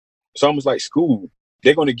schoolwork. It's almost like school.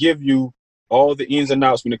 They're going to give you all the ins and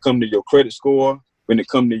outs when it comes to your credit score, when it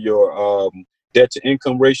comes to your debt to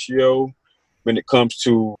income ratio, when it comes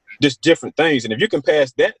to just different things. And if you can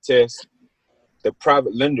pass that test, the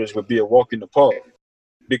private lenders would be a walk in the park.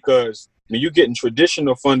 Because when you're getting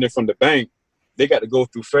traditional funding from the bank, they got to go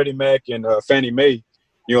through Freddie Mac and Fannie Mae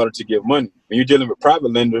in order to get money. When you're dealing with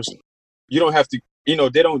private lenders, you don't have to, you know,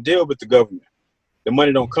 they don't deal with the government. The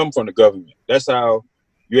money don't come from the government. That's how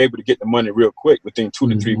you're able to get the money real quick within 2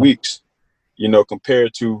 to 3 weeks, you know,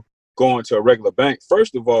 compared to going to a regular bank.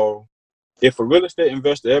 First of all, if a real estate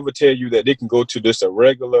investor ever tell you that they can go to just a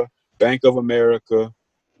regular Bank of America,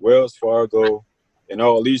 Wells Fargo, and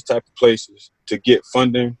all these type of places to get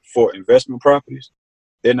funding for investment properties,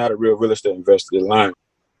 they're not a real real estate investor. They're lying.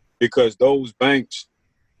 Because those banks,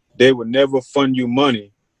 they would never fund you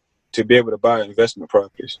money to be able to buy investment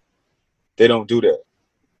properties. They don't do that.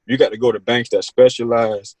 You got to go to banks that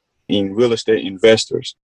specialize in real estate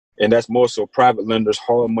investors. And that's more so private lenders,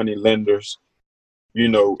 hard money lenders, you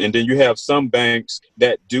know. And then you have some banks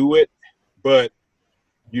that do it, but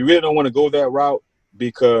you really don't want to go that route,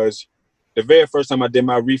 because the very first time I did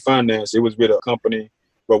my refinance, it was with a company.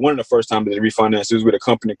 But one of the first times I did refinance, it was with a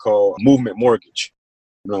company called Movement Mortgage.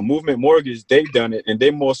 You know, Movement Mortgage, they've done it, and they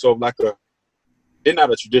more so like they're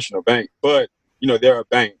not a traditional bank, but, you know, they're a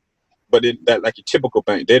bank. But that like a typical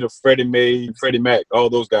bank. They're the Freddie Mae, Freddie Mac, all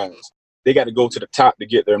those guys. They got to go to the top to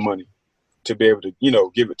get their money to be able to, you know,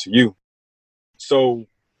 give it to you. So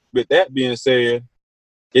with that being said,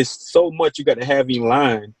 it's so much you got to have in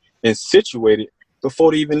line and situated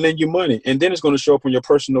before they even lend you money. And then it's going to show up on your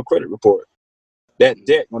personal credit report. That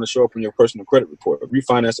debt going to show up on your personal credit report. If you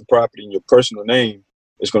refinance a property in your personal name,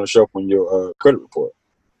 it's going to show up on your credit report.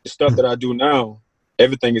 The stuff that I do now,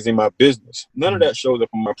 everything is in my business. None of that shows up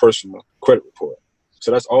on my personal credit report.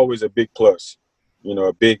 So that's always a big plus, you know,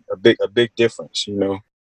 a big difference, you know.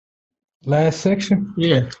 Last section?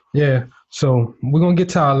 Yeah. Yeah. So we're gonna get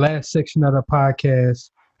to our last section of the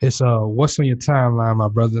podcast. It's what's on your timeline, my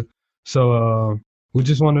brother. So we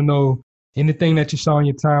just want to know anything that you saw on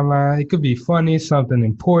your timeline. It could be funny, something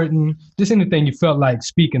important, just anything you felt like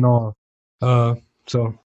speaking on.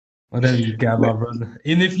 So whatever you got, my brother.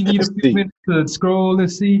 And if you need a few minutes to scroll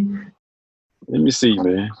and see. Let me see,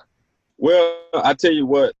 man. Well, I tell you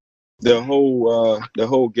what, the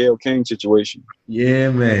whole Gayle King situation.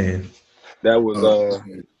 Yeah, man. That was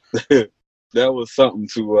that was something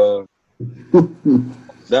to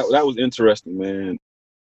that was interesting, man.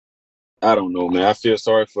 I don't know, man. I feel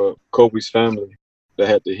sorry for Kobe's family that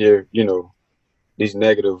had to hear, you know, these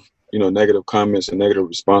negative comments and negative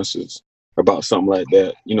responses about something like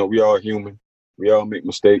that. You know, we all human. We all make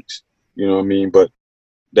mistakes. You know what I mean? But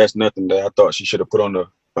that's nothing that I thought she should have put on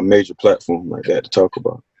a major platform like that to talk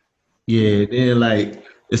about. Yeah, then like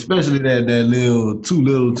especially that too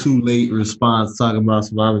little too late response talking about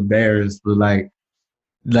some I'm embarrassed, but like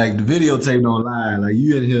the videotape don't lie. Like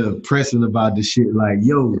you in here pressing about the shit like,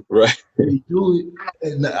 yo, right. You do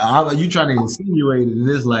it. And you trying to insinuate it, and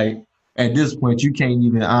it's like at this point you can't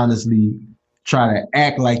even honestly try to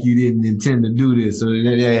act like you didn't intend to do this. So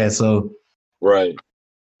yeah, so right.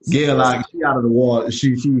 Gayle, like she out of the wall.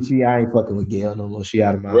 She I ain't fucking with Gayle no more. She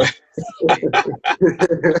out of my right.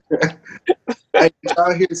 Hey, did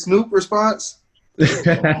y'all hear Snoop response? I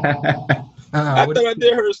thought I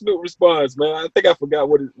did hear Snoop response, man. I think I forgot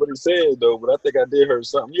what he said though, but I think I did hear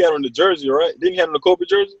something. You had on the jersey, right? Didn't he have on the Kobe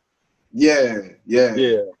jersey? Yeah.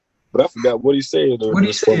 But I forgot what he said though. What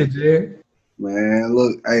he said, Jared? Man,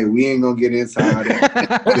 look, hey, we ain't gonna get into all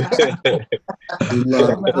that.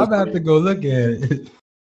 I'm about to go look at it.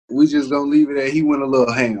 We just gonna leave it at he went a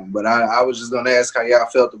little ham, but I was just gonna ask how y'all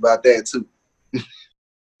felt about that too.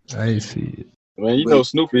 I see it. Man, you know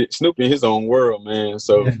Snoop in his own world, man.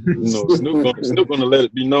 So you know Snoop gonna let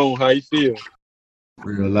it be known how he feels.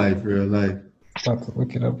 Real life. About to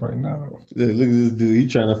look it up right now. Look at this dude. He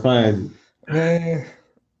trying to find it. Man,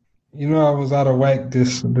 you know I was out of whack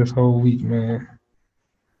this whole week, man.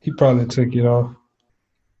 He probably took it off.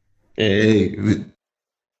 Hey,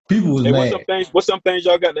 people was mad. What's some things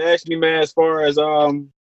y'all got to ask me, man? As far as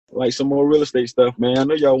like some more real estate stuff, man. I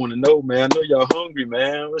know y'all want to know, man. I know y'all hungry,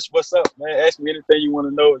 man. What's up, man? Ask me anything you want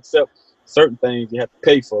to know, except certain things you have to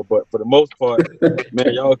pay for. But for the most part,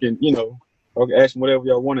 man, y'all can ask me whatever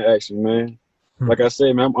y'all want to ask me, man. Like I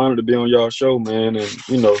said, man, I'm honored to be on y'all show, man, and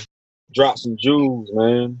drop some jewels,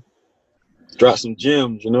 man. Drop some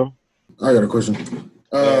gems, you know. I got a question.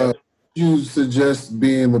 You suggest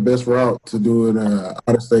being the best route to do an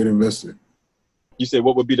out-of-state investor? You said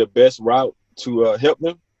what would be the best route to help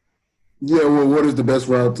them? Yeah, well, what is the best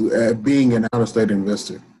route to being an out-of-state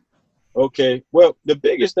investor? Okay, well, the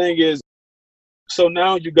biggest thing is, so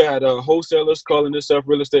now you got wholesalers calling themselves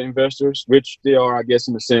real estate investors, which they are, I guess,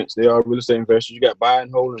 in a sense. They are real estate investors. You got buy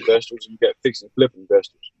and hold investors, and you got fix and flip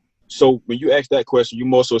investors. So when you ask that question, you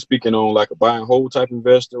more so speaking on like a buy and hold type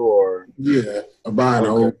investor, or? Yeah, a buy and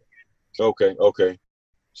hold. Okay.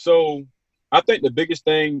 So I think the biggest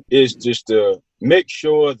thing is just to make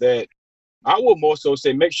sure that, I would more so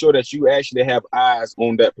say, make sure that you actually have eyes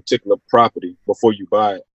on that particular property before you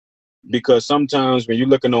buy it. Because sometimes when you're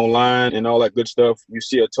looking online and all that good stuff, you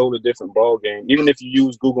see a totally different ball game. Even if you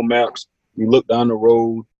use Google Maps, you look down the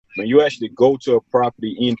road, when you actually go to a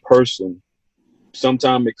property in person,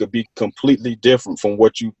 sometimes it could be completely different from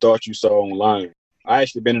what you thought you saw online. I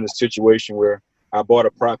actually been in a situation where I bought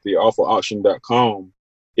a property off of auction.com.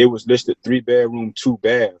 It was listed 3-bedroom, 2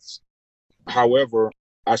 baths. However,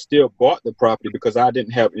 I still bought the property because I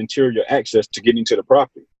didn't have interior access to get into the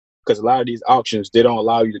property. Because a lot of these auctions, they don't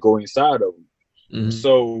allow you to go inside of them. Mm-hmm.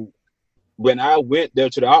 So when I went there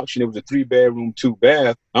to the auction, it was a 3-bedroom, 2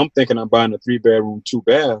 bath. I'm thinking I'm buying a 3-bedroom, 2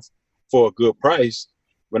 bath for a good price.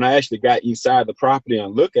 When I actually got inside the property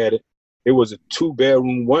and look at it, it was a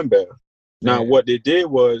 2-bedroom, 1 bath. Now, what they did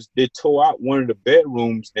was they tore out one of the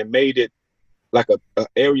bedrooms and made it like a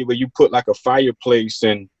area where you put like a fireplace,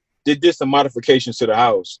 and they did some modifications to the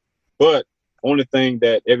house. But only thing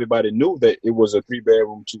that everybody knew that it was a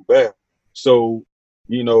 3-bedroom, 2 bath. So,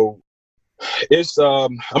 it's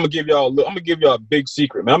I'm gonna give y'all a big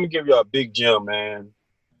secret, man. I'm gonna give y'all a big gem, man.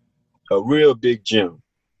 A real big gem.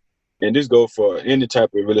 And this goes for any type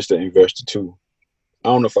of real estate investor too. I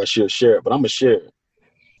don't know if I should share it, but I'm gonna share it.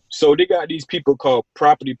 So they got these people called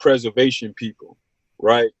property preservation people,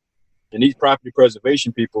 right? And these property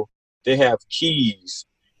preservation people, they have keys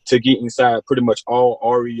to get inside pretty much all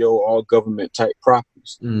REO, all government type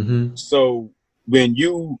properties. Mm-hmm. So when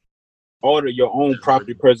you order your own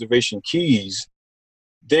property preservation keys,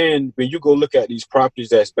 then when you go look at these properties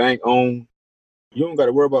that's bank owned, you don't got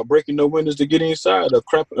to worry about breaking no windows to get inside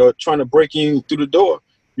or trying to break in through the door.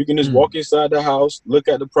 You can just walk inside the house, look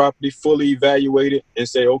at the property, fully evaluate it, and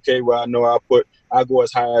say, okay, well, I know I'll go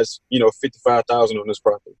as high as, $55,000 on this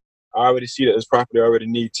property. I already see that this property already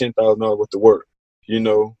needs $10,000 worth of work,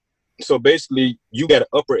 So basically, you got an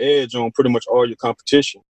upper edge on pretty much all your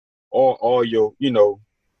competition, or all your,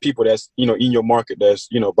 people that's, in your market that's,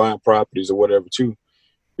 buying properties or whatever too,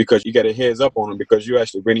 because you got a heads up on them because you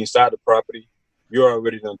actually been inside the property. You're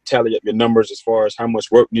already done tally up your numbers as far as how much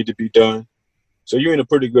work need to be done. So you're in a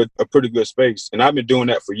pretty good space. And I've been doing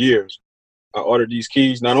that for years. I ordered these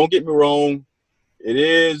keys. Now, don't get me wrong.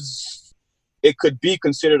 It could be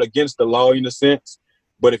considered against the law in a sense.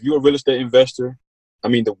 But if you're a real estate investor,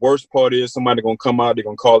 the worst part is somebody going to come out, they're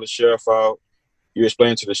going to call the sheriff out. You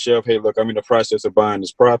explain to the sheriff, hey, look, I'm in the process of buying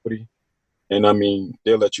this property. And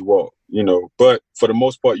they'll let you walk, But for the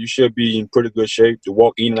most part, you should be in pretty good shape to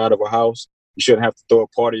walk in and out of a house. You shouldn't have to throw a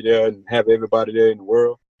party there and have everybody there in the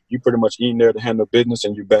world. You pretty much in there to handle business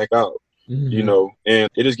and you back out, And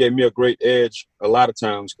it just gave me a great edge a lot of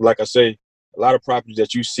times. Like I say, a lot of properties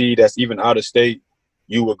that you see that's even out of state,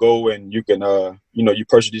 you will go and you can, you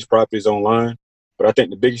purchase these properties online. But I think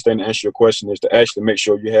the biggest thing to answer your question is to actually make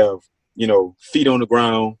sure you have, feet on the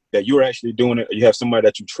ground, that you're actually doing it, or you have somebody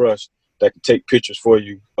that you trust that can take pictures for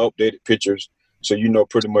you, updated pictures, so you know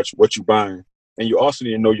pretty much what you're buying. And you also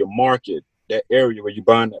need to know your market, that area where you're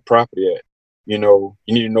buying that property at. You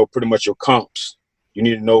need to know pretty much your comps. You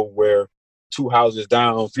need to know where 2 houses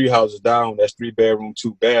down, 3 houses down, that's 3 bedroom,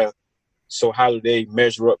 2 bath. So how do they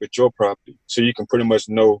measure up with your property? So you can pretty much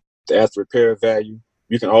know the after repair value.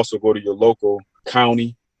 You can also go to your local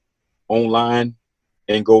county online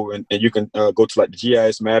and go and you can go to like the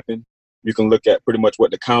GIS mapping. You can look at pretty much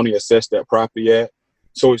what the county assessed that property at.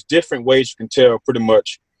 So it's different ways you can tell pretty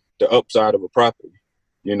much the upside of a property,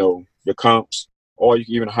 your comps, or you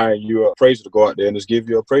can even hire your appraiser to go out there and just give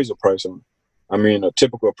you an appraisal price on it. A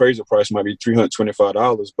typical appraisal price might be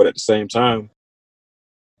 $325, but at the same time,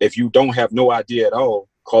 if you don't have no idea at all,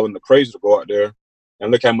 call an appraiser to go out there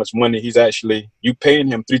and look how much money you paying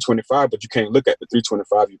him $325, but you can't look at the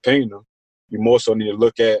 $325 you're paying him. You more so need to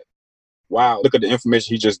look at the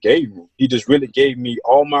information he just gave me. He just really gave me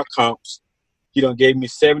all my comps. He done gave me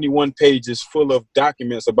 71 pages full of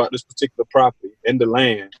documents about this particular property and the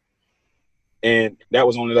land. And that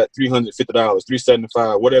was only like $350,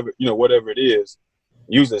 $375, whatever it is.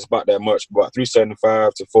 Usually it's about that much, about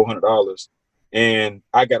 $375 to $400. And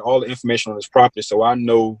I got all the information on this property, so I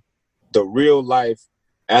know the real life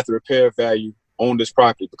after repair value on this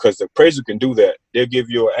property, because the appraiser can do that. They'll give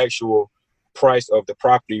you an actual price of the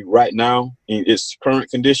property right now in its current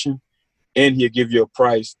condition, and he'll give you a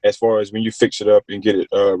price as far as when you fix it up and get it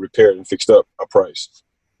repaired and fixed up, a price.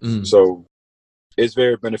 So it's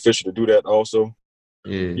very beneficial to do that also,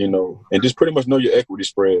 and just pretty much know your equity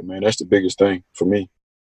spread, man. That's the biggest thing for me.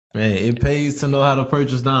 Man, it pays to know how to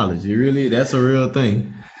purchase knowledge. That's a real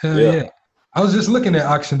thing. Hell yeah. I was just looking at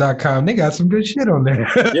auction.com. They got some good shit on there.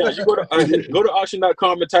 Yeah, you go to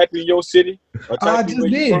auction.com and type in your city. Or type in where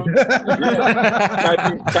you're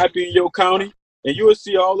from. Type in your county, and you will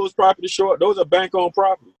see all those properties show up. Those are bank-owned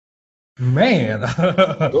property. Man.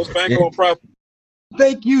 Those bank-owned property.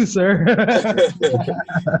 Thank you, sir.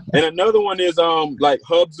 And another one is like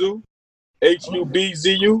Hubzu,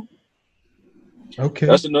 HUBZU. Okay.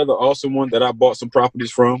 That's another awesome one that I bought some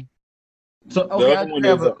properties from. So okay, I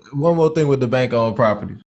have one more thing with the bank-owned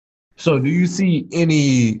properties. So do you see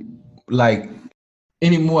any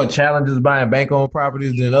more challenges buying bank-owned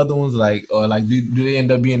properties than other ones? Do they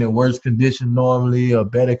end up being in worse condition normally or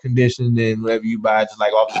better condition than whenever you buy just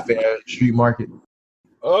like off the fair street market?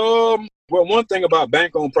 Well, one thing about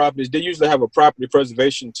bank-owned properties, they usually have a property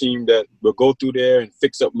preservation team that will go through there and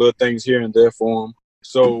fix up little things here and there for them.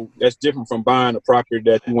 So that's different from buying a property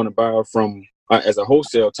that you want to buy from as a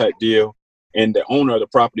wholesale type deal, and the owner of the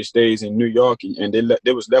property stays in New York, and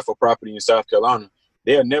they was left a property in South Carolina.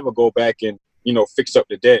 They'll never go back and fix up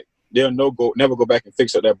the deck. They'll never go back and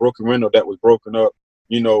fix up that broken window that was broken up,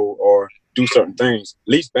 or do certain things.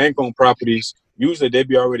 At least bank-owned properties, usually they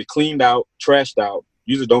be already cleaned out, trashed out.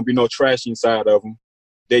 Usually don't be no trash inside of them.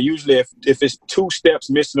 They usually, if it's 2 steps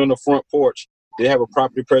missing on the front porch, they have a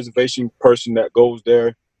property preservation person that goes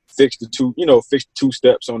there, fix the 2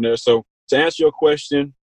 steps on there. So to answer your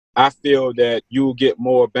question, I feel that you'll get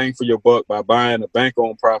more bang for your buck by buying a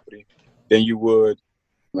bank-owned property than you would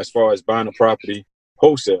as far as buying a property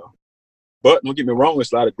wholesale. But don't get me wrong,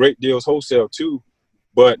 it's a lot of great deals wholesale too.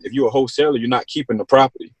 But if you're a wholesaler, you're not keeping the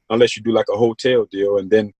property unless you do like a hotel deal, and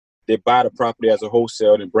then they buy the property as a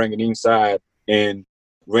wholesale and bring it inside and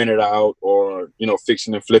rent it out, or, you know, fix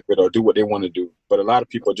it and flip it or do what they want to do. But a lot of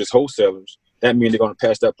people are just wholesalers. That means they're going to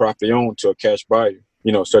pass that property on to a cash buyer,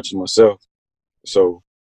 you know, such as myself. So,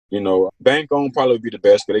 you know, bank owned probably would be the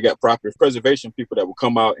best, because they got property preservation people that will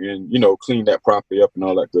come out and, you know, clean that property up and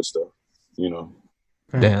all that good stuff, you know.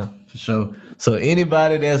 Damn, for sure. So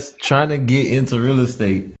anybody that's trying to get into real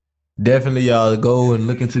estate, definitely y'all go and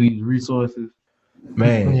look into these resources.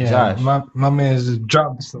 Man, Yeah, Josh. my man's just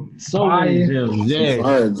dropped so many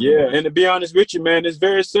gems. Yeah, and to be honest with you, man, it's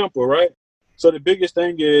very simple, right? So the biggest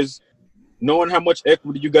thing is knowing how much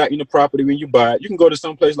equity you got in the property when you buy it. You can go to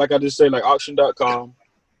some place, like I just said, like auction.com.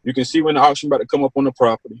 You can see when the auction about to come up on the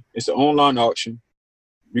property. It's an online auction.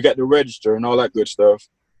 You got to register and all that good stuff.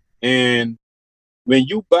 And when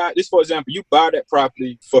you buy this, for example, you buy that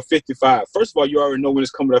property for 55. First of all, you already know when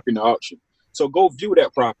it's coming up in the auction. So go view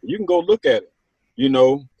that property. You can go look at it, you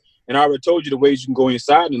know. And I already told you the ways you can go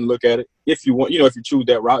inside and look at it if you want, you know, if you choose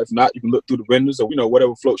that route. If not, you can look through the windows or, you know,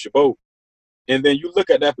 whatever floats your boat. And then you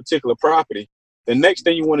look at that particular property. The next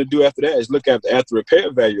thing you want to do after that is look at the after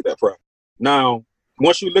repair value of that property. Now,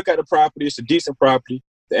 once you look at the property, it's a decent property.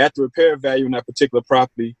 The after repair value in that particular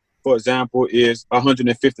property, for example, is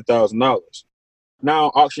 $150,000.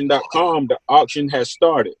 Now, auction.com, the auction has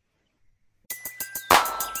started.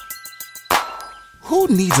 Who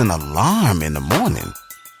needs an alarm in the morning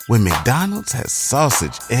when McDonald's has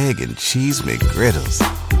sausage, egg, and cheese McGriddles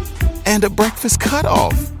and a breakfast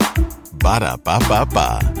cutoff?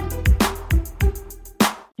 Ba-da-ba-ba-ba.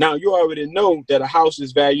 Now, you already know that a house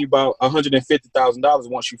is valued about $150,000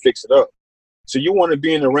 once you fix it up. So you want to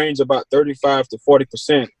be in the range of about 35 to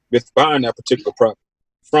 40% with buying that particular property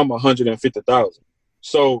from $150,000.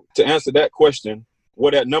 So to answer that question,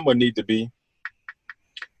 what that number need to be,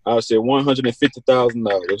 I would say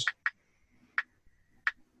 $150,000.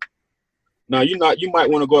 Now, you might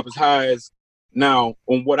want to go up as high as, now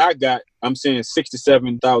on what I got, I'm saying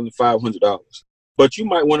 $67,500. But you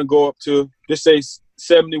might want to go up to, just say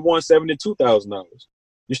 $71,000, $72,000.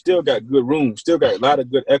 You still got good room, still got a lot of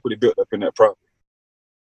good equity built up in that property.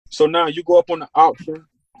 So now you go up on the auction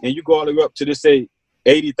and you go all the way up to, just say,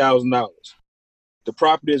 $80,000. The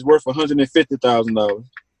property is worth $150,000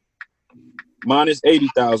 minus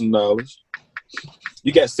 $80,000.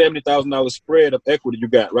 You got $70,000 spread of equity you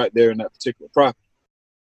got right there in that particular property.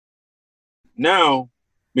 Now,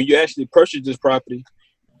 when you actually purchase this property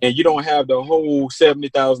and you don't have the whole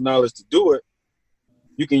 $70,000 to do it,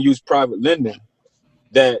 you can use private lending.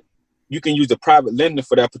 That you can use the private lending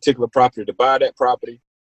for that particular property to buy that property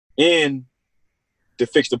and to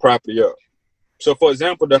fix the property up. So, for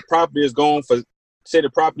example, the property is going for, say the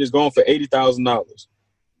property is going for $80,000.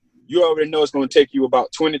 You already know it's going to take you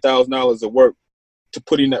about $20,000 of work to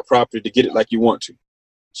put in that property to get it like you want to.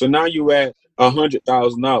 So now you at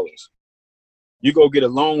 $100,000. You go get a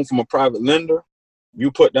loan from a private lender.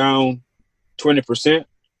 You put down 20%.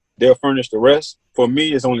 They'll furnish the rest. For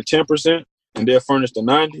me, it's only 10%, and they'll furnish the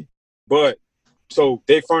 90%. But so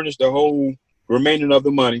they furnish the whole remaining of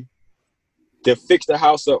the money. They'll fix the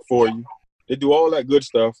house up for you. They do all that good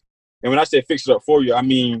stuff. And when I say fix it up for you, I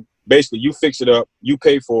mean basically you fix it up, you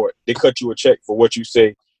pay for it. They cut you a check for what you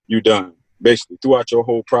say you done, basically throughout your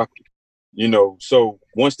whole property. You know, so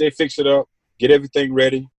once they fix it up, get everything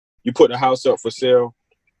ready, you put the house up for sale.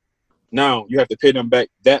 Now you have to pay them back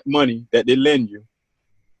that money that they lend you.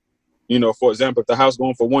 You know, for example, if the house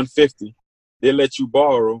going for $150,000, they let you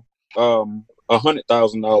borrow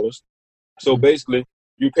 $100,000. So basically,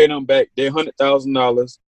 you pay them back their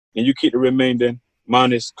 $100,000, and you keep the remainder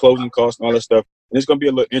minus closing costs and all that stuff. And it's gonna be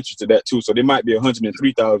a little interest to that too. So there might be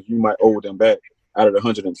 $103,000 you might owe them back out of the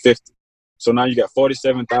 $150,000. So now you got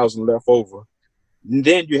 $47,000 left over. And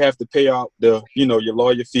then you have to pay out the, you know, your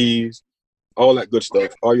lawyer fees, all that good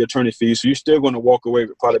stuff, all your attorney fees. So you're still going to walk away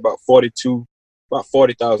with probably about $40,000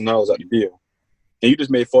 out the bill, and you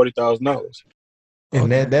just made $40,000.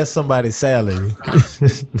 And that's somebody's salary.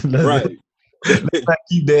 Right. Let's not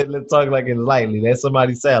keep that. Let's talk like it lightly. That's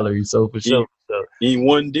somebody's salary. So for sure. In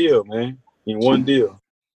one deal, man. In one deal.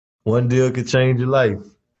 One deal could change your life.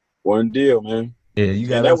 One deal, man. Yeah, you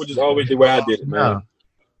got. And that was just always the way I did it, man.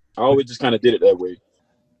 I always just kind of did it that way.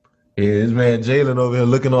 Yeah, this man Jalen over here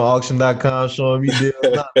looking on auction.com showing me deals.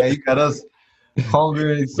 Man, you got us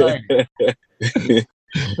hungry and excited.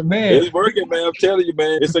 Man, it's working, man. I'm telling you,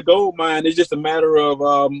 man. It's a gold mine. It's just a matter of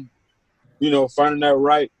finding that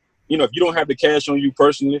right, if you don't have the cash on you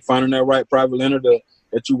personally, finding that right private lender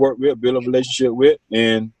that you work with, build a relationship with,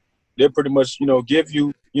 and they'll pretty much, give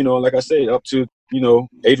you, like I said, up to,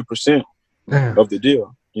 80% of the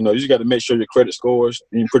deal. You just got to make sure your credit scores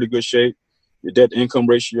in pretty good shape, your debt to income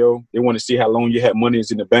ratio. They want to see how long you had money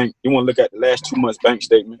is in the bank. You want to look at the last 2 months bank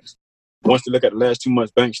statements. Once you look at the last 2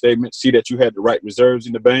 months bank statements, see that you had the right reserves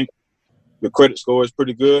in the bank. Your credit score is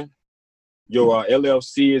pretty good. Your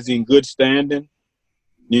LLC is in good standing.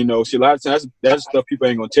 See, a lot of times that's stuff people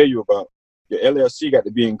ain't gonna tell you about. Your LLC got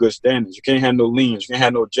to be in good standings. You can't have no liens. You can't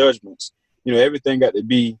have no judgments. Everything got to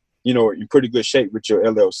be, in pretty good shape with your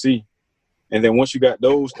LLC. And then once you got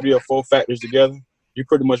those 3 or 4 factors together, you're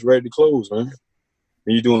pretty much ready to close, man.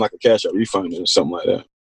 And you're doing like a cash out refund or something like that.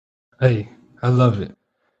 Hey, I love it.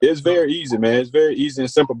 It's very easy, man. It's very easy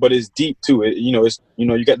and simple, but it's deep too. It's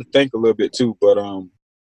you got to think a little bit too.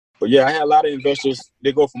 But yeah, I had a lot of investors.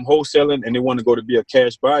 They go from wholesaling and they want to go to be a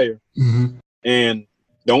cash buyer. Mm-hmm. And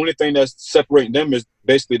the only thing that's separating them is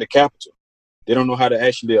basically the capital. They don't know how to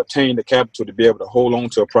actually obtain the capital to be able to hold on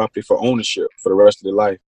to a property for ownership for the rest of their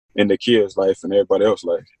life and their kids' life and everybody else's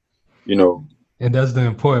life. And that's the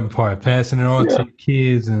important part, passing it on to your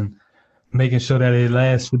kids and making sure that it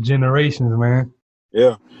lasts for generations, man.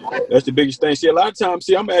 Yeah, that's the biggest thing. See, a lot of times,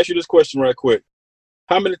 I'm going to ask you this question right quick.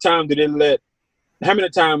 How many times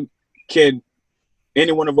can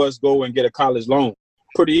any one of us go and get a college loan?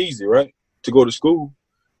 Pretty easy, right? To go to school,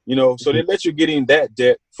 so they let you get in that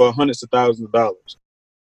debt for hundreds of thousands of dollars.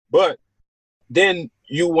 But then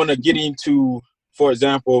you want to get into, for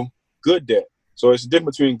example, good debt. So it's the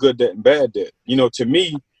difference between good debt and bad debt. To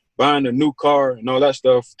me, buying a new car and all that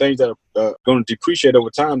stuff, things that are going to depreciate over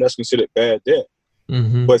time, that's considered bad debt.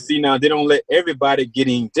 Mm-hmm. But see, now they don't let everybody get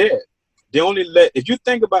in debt. They only let, if you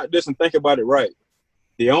think about this and think about it right,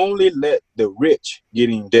 they only let the rich get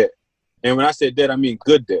in debt. And when I say debt, I mean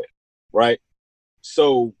good debt, right?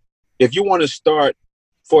 So if you want to start,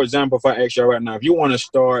 for example, if I ask you right now, if you want to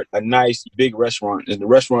start a nice big restaurant and the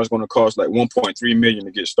restaurant is going to cost like $1.3 million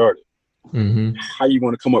to get started, mm-hmm. how are you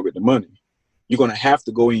going to come up with the money? You're going to have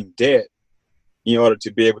to go in debt in order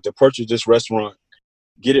to be able to purchase this restaurant,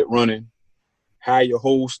 get it running, hire your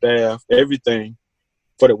whole staff, everything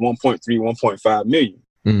for the 1.3, 1.5 million.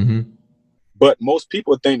 Mm-hmm. But most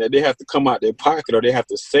people think that they have to come out their pocket or they have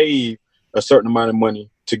to save a certain amount of money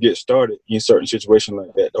to get started in certain situations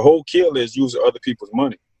like that. The whole kill is using other people's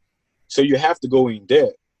money. So you have to go in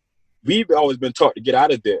debt. We've always been taught to get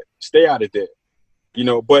out of debt, stay out of debt,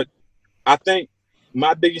 but I think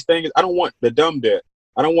my biggest thing is I don't want the dumb debt.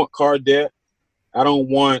 I don't want car debt. I don't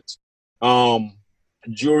want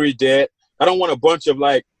jewelry debt. I don't want a bunch of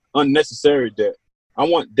like unnecessary debt. I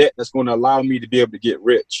want debt that's going to allow me to be able to get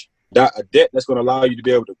rich. A debt that's going to allow you to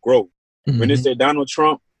be able to grow. Mm-hmm. When they say Donald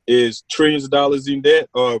Trump is trillions of dollars in debt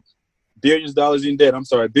or billions of dollars in debt,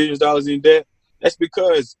 billions of dollars in debt, that's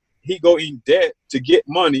because he go in debt to get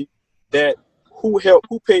money that who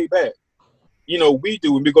paid back? We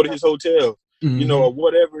do when we go to his hotel, mm-hmm. Or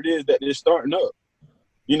whatever it is that they're starting up.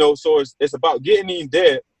 So it's about getting in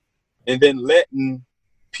debt and then letting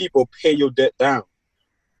people pay your debt down.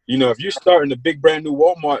 If you're starting a big brand new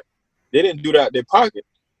Walmart, they didn't do that out of their pocket.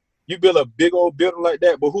 You build a big old building like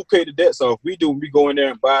that, but who paid the debts off? We do when we go in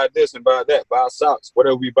there and buy this and buy that, buy socks,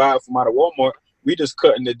 whatever we buy from out of Walmart, we just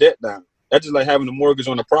cutting the debt down. That's just like having a mortgage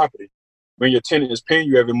on the property. When your tenant is paying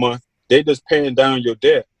you every month, they just paying down your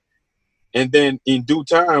debt. And then in due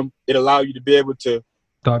time, it allows you to be able to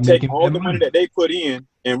take all the money that they put in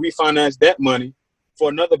and refinance that money for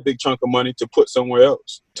another big chunk of money to put somewhere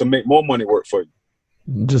else to make more money work for you.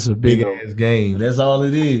 Just a big ass game. That's all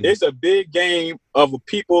it is. It's a big game of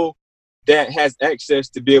people that has access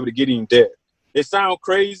to be able to get in debt. It sounds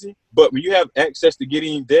crazy, but when you have access to get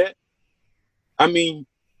in debt,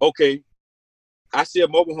 okay, I see a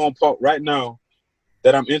mobile home park right now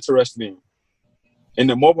that I'm interested in. And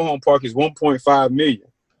the mobile home park is 1.5 million,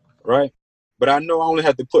 right? But I know I only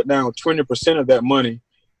have to put down 20% of that money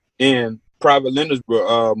and private lenders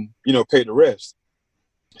will, pay the rest.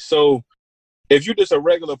 So if you're just a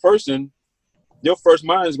regular person, your first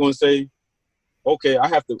mind is going to say, okay, I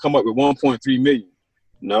have to come up with 1.3 million.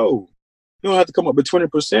 No, you don't have to come up with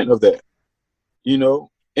 20% of that,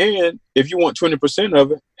 And if you want 20%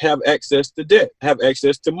 of it, have access to debt, have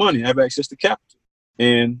access to money, have access to capital.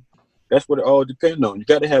 And that's what it all depends on. You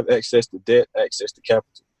got to have access to debt, access to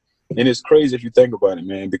capital. And it's crazy if you think about it,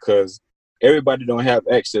 man, because everybody don't have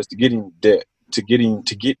access to getting debt,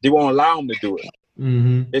 they won't allow them to do it.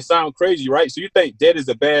 Mm-hmm. It sounds crazy, right? So you think debt is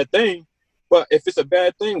a bad thing, but if it's a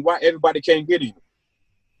bad thing, why everybody can't get in?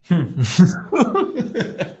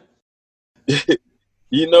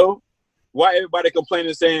 Why everybody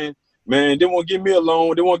complaining saying, man, they won't give me a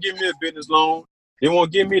loan, they won't give me a business loan, they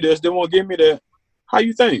won't give me this, they won't give me that. How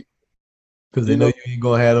you think? Because they know you ain't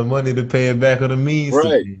gonna have the money to pay it back or the means to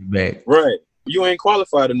pay it back. Right. You ain't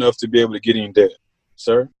qualified enough to be able to get in debt,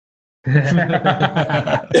 sir. And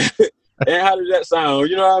how does that sound?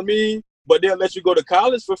 You know what I mean? But they'll let you go to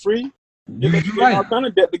college for free. They'll let you get all kind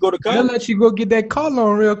of debt to go to college. They'll let you go get that car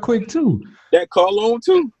loan real quick too. That car loan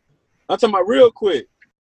too. I'm talking about real quick.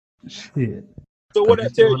 Shit. So what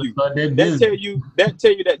that tell you? That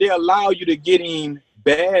tell you that they allow you to get in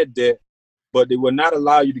bad debt, but they will not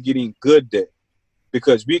allow you to get in good debt.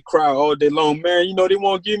 Because we cry all day long, man, you know, they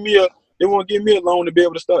won't give me a loan to be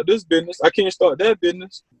able to start this business. I can't start that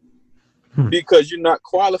business. Because you're not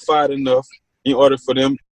qualified enough in order for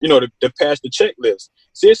them, you know, to pass the checklist.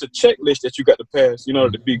 See, it's a checklist that you got to pass in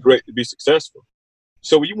order to be great, to be successful.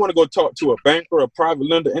 So when you want to go talk to a banker, a private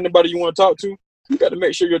lender, anybody you want to talk to, you got to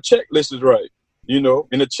make sure your checklist is right, you know.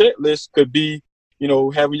 And the checklist could be, you know,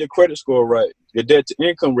 having your credit score right, your debt to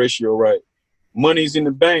income ratio right, money's in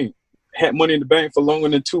the bank, had money in the bank for longer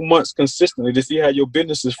than 2 months consistently to see how your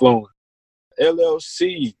business is flowing.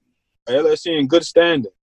 LLC in good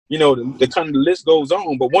standing. You know, the kind of the list goes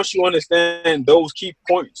on. But once you understand those key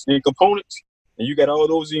points and components, and you got all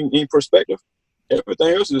those in perspective, everything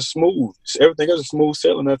else is smooth. Everything else is smooth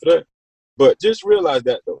sailing after that. But just realize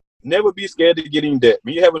that, though. Never be scared to get in debt.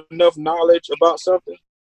 When you have enough knowledge about something,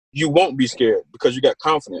 you won't be scared because you got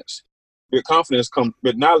confidence. With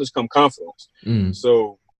knowledge come confidence.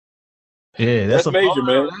 So, yeah, that's major,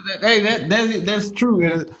 man. Hey, that's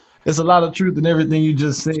true. There's a lot of truth in everything you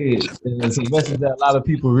just said. And it's a message that a lot of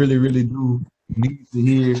people really, really do need to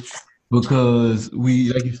hear because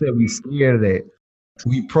we, like you said, we scared of that.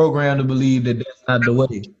 We programmed to believe that that's not the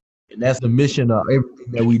way. And that's the mission of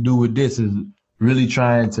everything that we do with this is really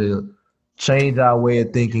trying to change our way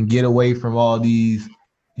of thinking, get away from all these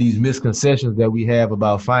misconceptions that we have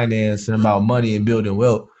about finance and about money and building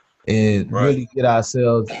wealth and really get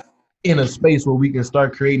ourselves in a space where we can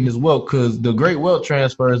start creating this wealth because the great wealth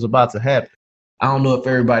transfer is about to happen. I don't know if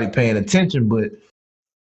everybody paying attention, but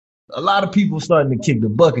a lot of people starting to kick the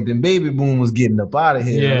bucket. Then baby boom was getting up out of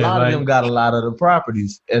here. Yeah, a lot of them got a lot of the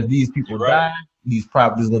properties. As these people die, these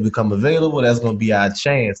properties going to become available. That's going to be our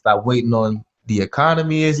chance. Stop waiting on the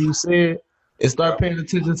economy, as you said, and start paying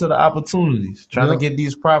attention to the opportunities. Trying to get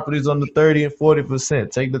these properties on the 30 and 40%.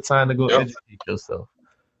 Take the time to go educate yourself.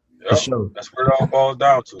 For sure. That's where it all boils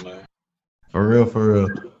down to, man. For real.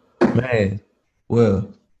 Man,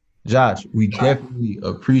 well, Josh, we definitely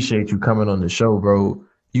appreciate you coming on the show, bro.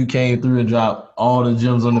 You came through and dropped all the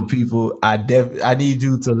gems on the people. I need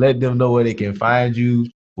you to let them know where they can find you,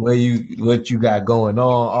 what you got going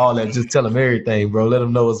on, all that. Just tell them everything, bro. Let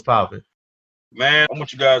them know what's popping. Man, I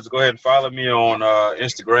want you guys to go ahead and follow me on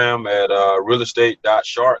Instagram at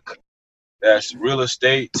realestate.shark. That's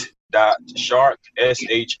realestate.shark, SHARK.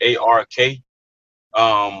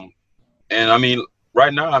 And I mean,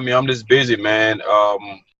 right now, I'm just busy, man.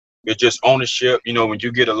 It's just ownership. You know, when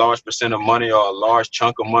you get a large percent of money or a large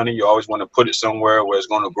chunk of money, you always want to put it somewhere where it's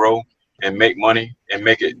going to grow and make money and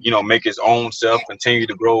make it, make its own self, continue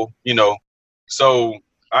to grow, So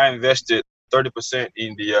I invested 30%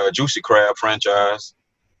 in the Juicy Crab franchise.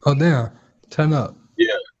 Oh, damn. Turn up.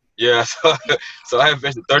 Yeah. So I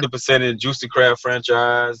invested 30% in Juicy Crab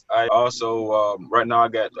franchise. I also, right now I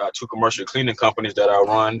got 2 commercial cleaning companies that I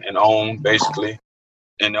run and own, basically.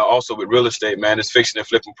 And also with real estate, man, it's fixing and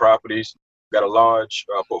flipping properties. Got a large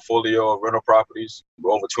portfolio of rental properties,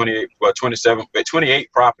 over 28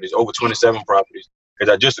 properties, over 27 properties.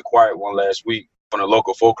 Because I just acquired one last week from a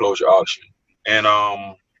local foreclosure auction. And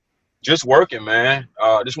just working, man.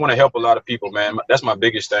 Just want to help a lot of people, man. That's my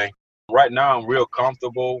biggest thing. Right now, I'm real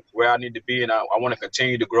comfortable where I need to be, and I want to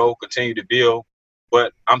continue to grow, continue to build.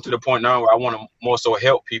 But I'm to the point now where I want to more so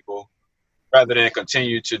help people rather than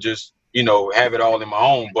continue to just, have it all in my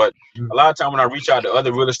own. But a lot of time when I reach out to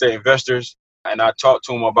other real estate investors and I talk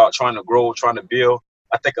to them about trying to grow, trying to build,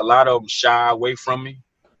 I think a lot of them shy away from me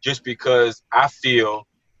just because I feel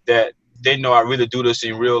that they know I really do this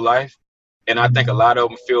in real life. And I think a lot of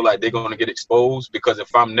them feel like they're going to get exposed because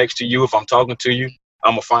if I'm next to you, if I'm talking to you,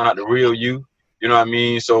 I'm going to find out the real you. You know what I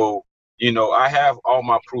mean? So, I have all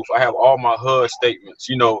my proof. I have all my HUD statements.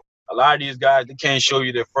 A lot of these guys, they can't show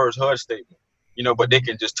you their first HUD statement, but they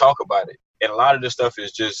can just talk about it. And a lot of this stuff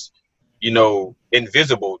is just,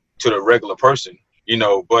 invisible to the regular person,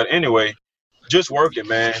 But anyway, just working,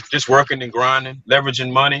 man. Just working and grinding,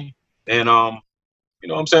 leveraging money. And,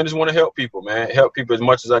 what I'm saying? Just want to help people, man. Help people as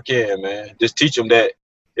much as I can, man. Just teach them that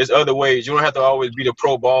there's other ways. You don't have to always be the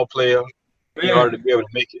pro ball player in order to be able to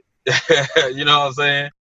make it. You know what I'm saying?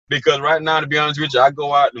 Because right now, to be honest with you, I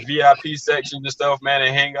go out the VIP sections and stuff, man,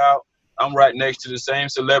 and hang out. I'm right next to the same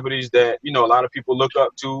celebrities that, you know, a lot of people look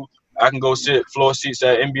up to. I can go sit floor seats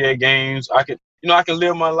at NBA games. I can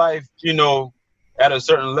live my life, you know, at a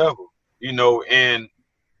certain level, you know, and,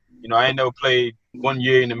 you know, I ain't never played 1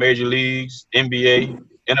 year in the major leagues, NBA,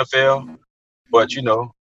 NFL. But, you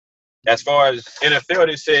know, as far as NFL,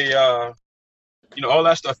 they say, you know, all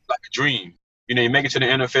that stuff is like a dream. You know, you make it to the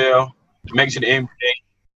NFL, you make it to the NBA.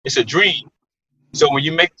 It's a dream. So when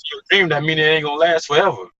you make it to your dream, that means it ain't going to last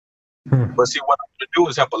forever. But see, what I'm going to do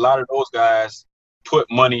is help a lot of those guys put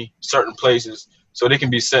money certain places so they can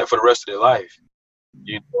be set for the rest of their life.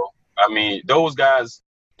 You know, I mean, those guys,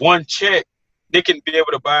 one check, they can be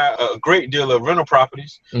able to buy a great deal of rental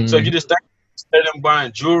properties. Mm-hmm. So if you just think instead of them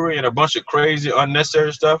buying jewelry and a bunch of crazy,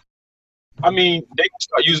 unnecessary stuff, I mean, they can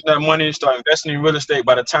start using that money and start investing in real estate.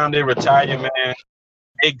 By the time they retire, man,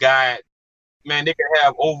 they can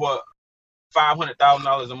have over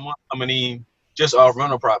 $500,000 a month. I mean, just off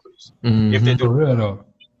rental properties. Mm-hmm. If they do, for real though.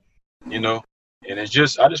 You know, and I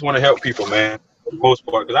just want to help people, man, for the most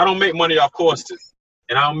part, because I don't make money off courses,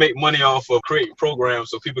 and I don't make money off of creating programs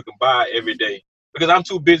so people can buy every day. Because I'm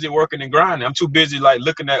too busy working and grinding. I'm too busy like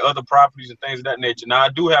looking at other properties and things of that nature. Now I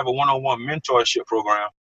do have a one-on-one mentorship program,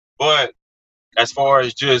 but as far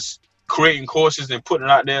as just creating courses and putting it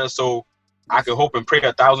out there so I can hope and pray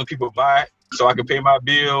 1,000 people buy it, so I can pay my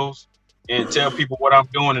bills and tell people what I'm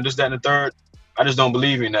doing and this, that, and the third. I just don't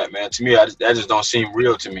believe in that, man. To me, that just don't seem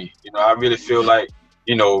real to me. You know, I really feel like,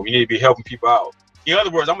 you know, we need to be helping people out. In other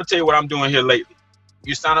words, I'm going to tell you what I'm doing here lately.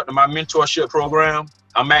 You sign up to my mentorship program,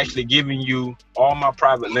 I'm actually giving you all my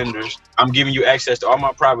private lenders. I'm giving you access to all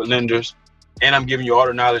my private lenders, and I'm giving you all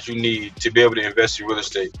the knowledge you need to be able to invest in real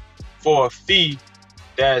estate for a fee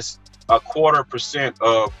that's 0.25%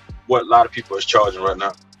 of what a lot of people is charging right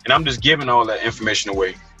now. And I'm just giving all that information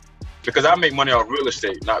away because I make money off real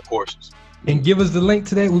estate, not courses. And give us the link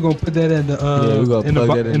to that. We're gonna put that in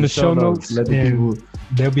the show notes, let the and people,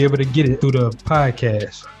 they'll be able to get it through the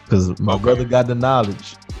podcast. Because my brother got the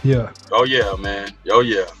knowledge. Yeah. Oh yeah, man. Oh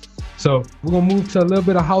yeah. So we're gonna move to a little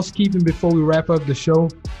bit of housekeeping before we wrap up the show.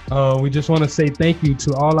 We just want to say thank you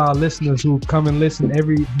to all our listeners who come and listen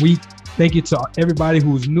every week. Thank you to everybody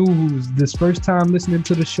who's new, who's this first time listening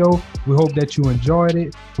to the show. We hope that you enjoyed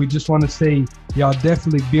it. We just want to say y'all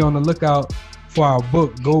definitely be on the lookout for our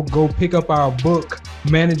book. Go pick up our book,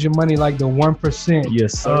 Manage Your Money Like the 1%.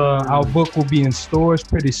 Yes, sir. Our book will be in stores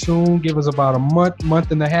pretty soon. Give us about a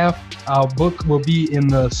month and a half. Our book will be in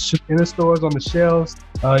the stores on the shelves.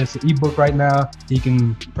 It's an ebook right now. You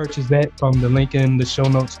can purchase that from the link in the show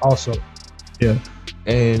notes also. Yeah.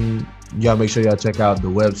 And y'all make sure y'all check out the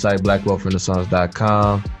website,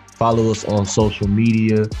 blackwealthrenaissance.com. Follow us on social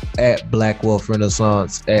media at Black Wealth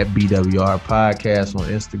Renaissance, at BWR Podcast on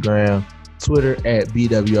Instagram, Twitter at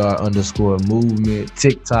BWR_movement,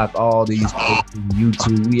 TikTok, all these places,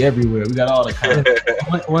 YouTube, we everywhere. We got all the content.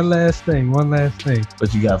 One last thing.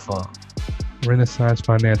 But you got fun. Renaissance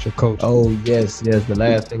Financial Coach. Oh, yes. The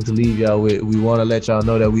last thing to leave y'all with, we want to let y'all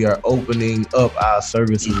know that we are opening up our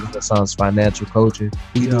services, Renaissance Financial Coaching.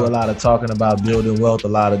 We do a lot of talking about building wealth, a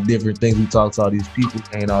lot of different things. We talk to all these people,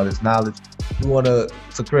 gain all this knowledge. We want to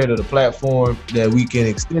create a platform that we can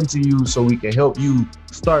extend to you so we can help you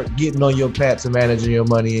start getting on your path to managing your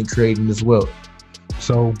money and creating this wealth.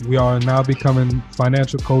 So we are now becoming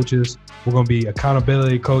financial coaches. We're going to be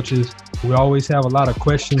accountability coaches. We always have a lot of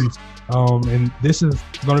questions. And this is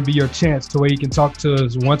going to be your chance to where you can talk to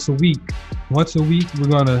us once a week. Once a week, we're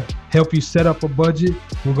going to help you set up a budget.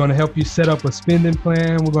 We're going to help you set up a spending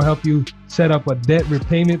plan. We're going to help you set up a debt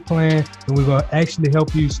repayment plan. And we're going to actually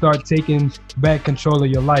help you start taking back control of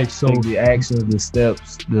your life. So the actions, the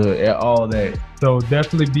steps, all that. So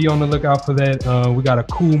definitely be on the lookout for that. We got a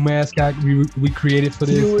cool mascot we created for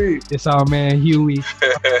this. Huey. It's our man Huey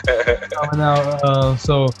coming out.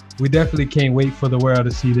 So we definitely can't wait for the world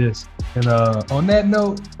to see this. And on that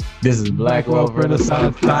note, this is Black Wealth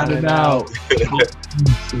Renaissance signing out.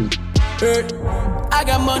 I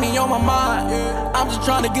got money on my mind. I'm just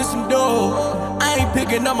trying to get some dough. I ain't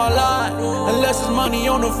picking up my line unless it's money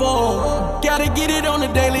on the phone. Gotta get it on the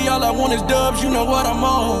daily. All I want is dubs. You know what I'm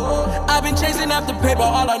on. I've been chasing after paper.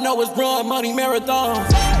 All I know is run money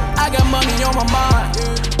marathons. I got money on my mind.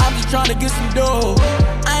 I'm just trying to get some dough.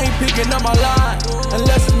 I ain't picking up my line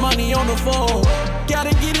unless it's money on the phone.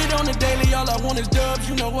 Gotta get it on the daily. All I want is dubs.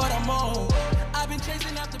 You know what I'm on. I've been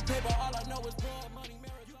chasing after paper. All I know is run money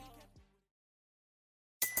marathons.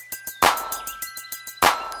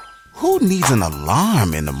 Who needs an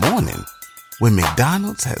alarm in the morning when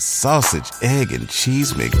McDonald's has sausage, egg, and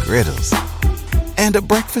cheese McGriddles and a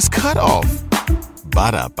breakfast cutoff?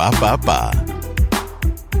 Ba-da-ba-ba-ba.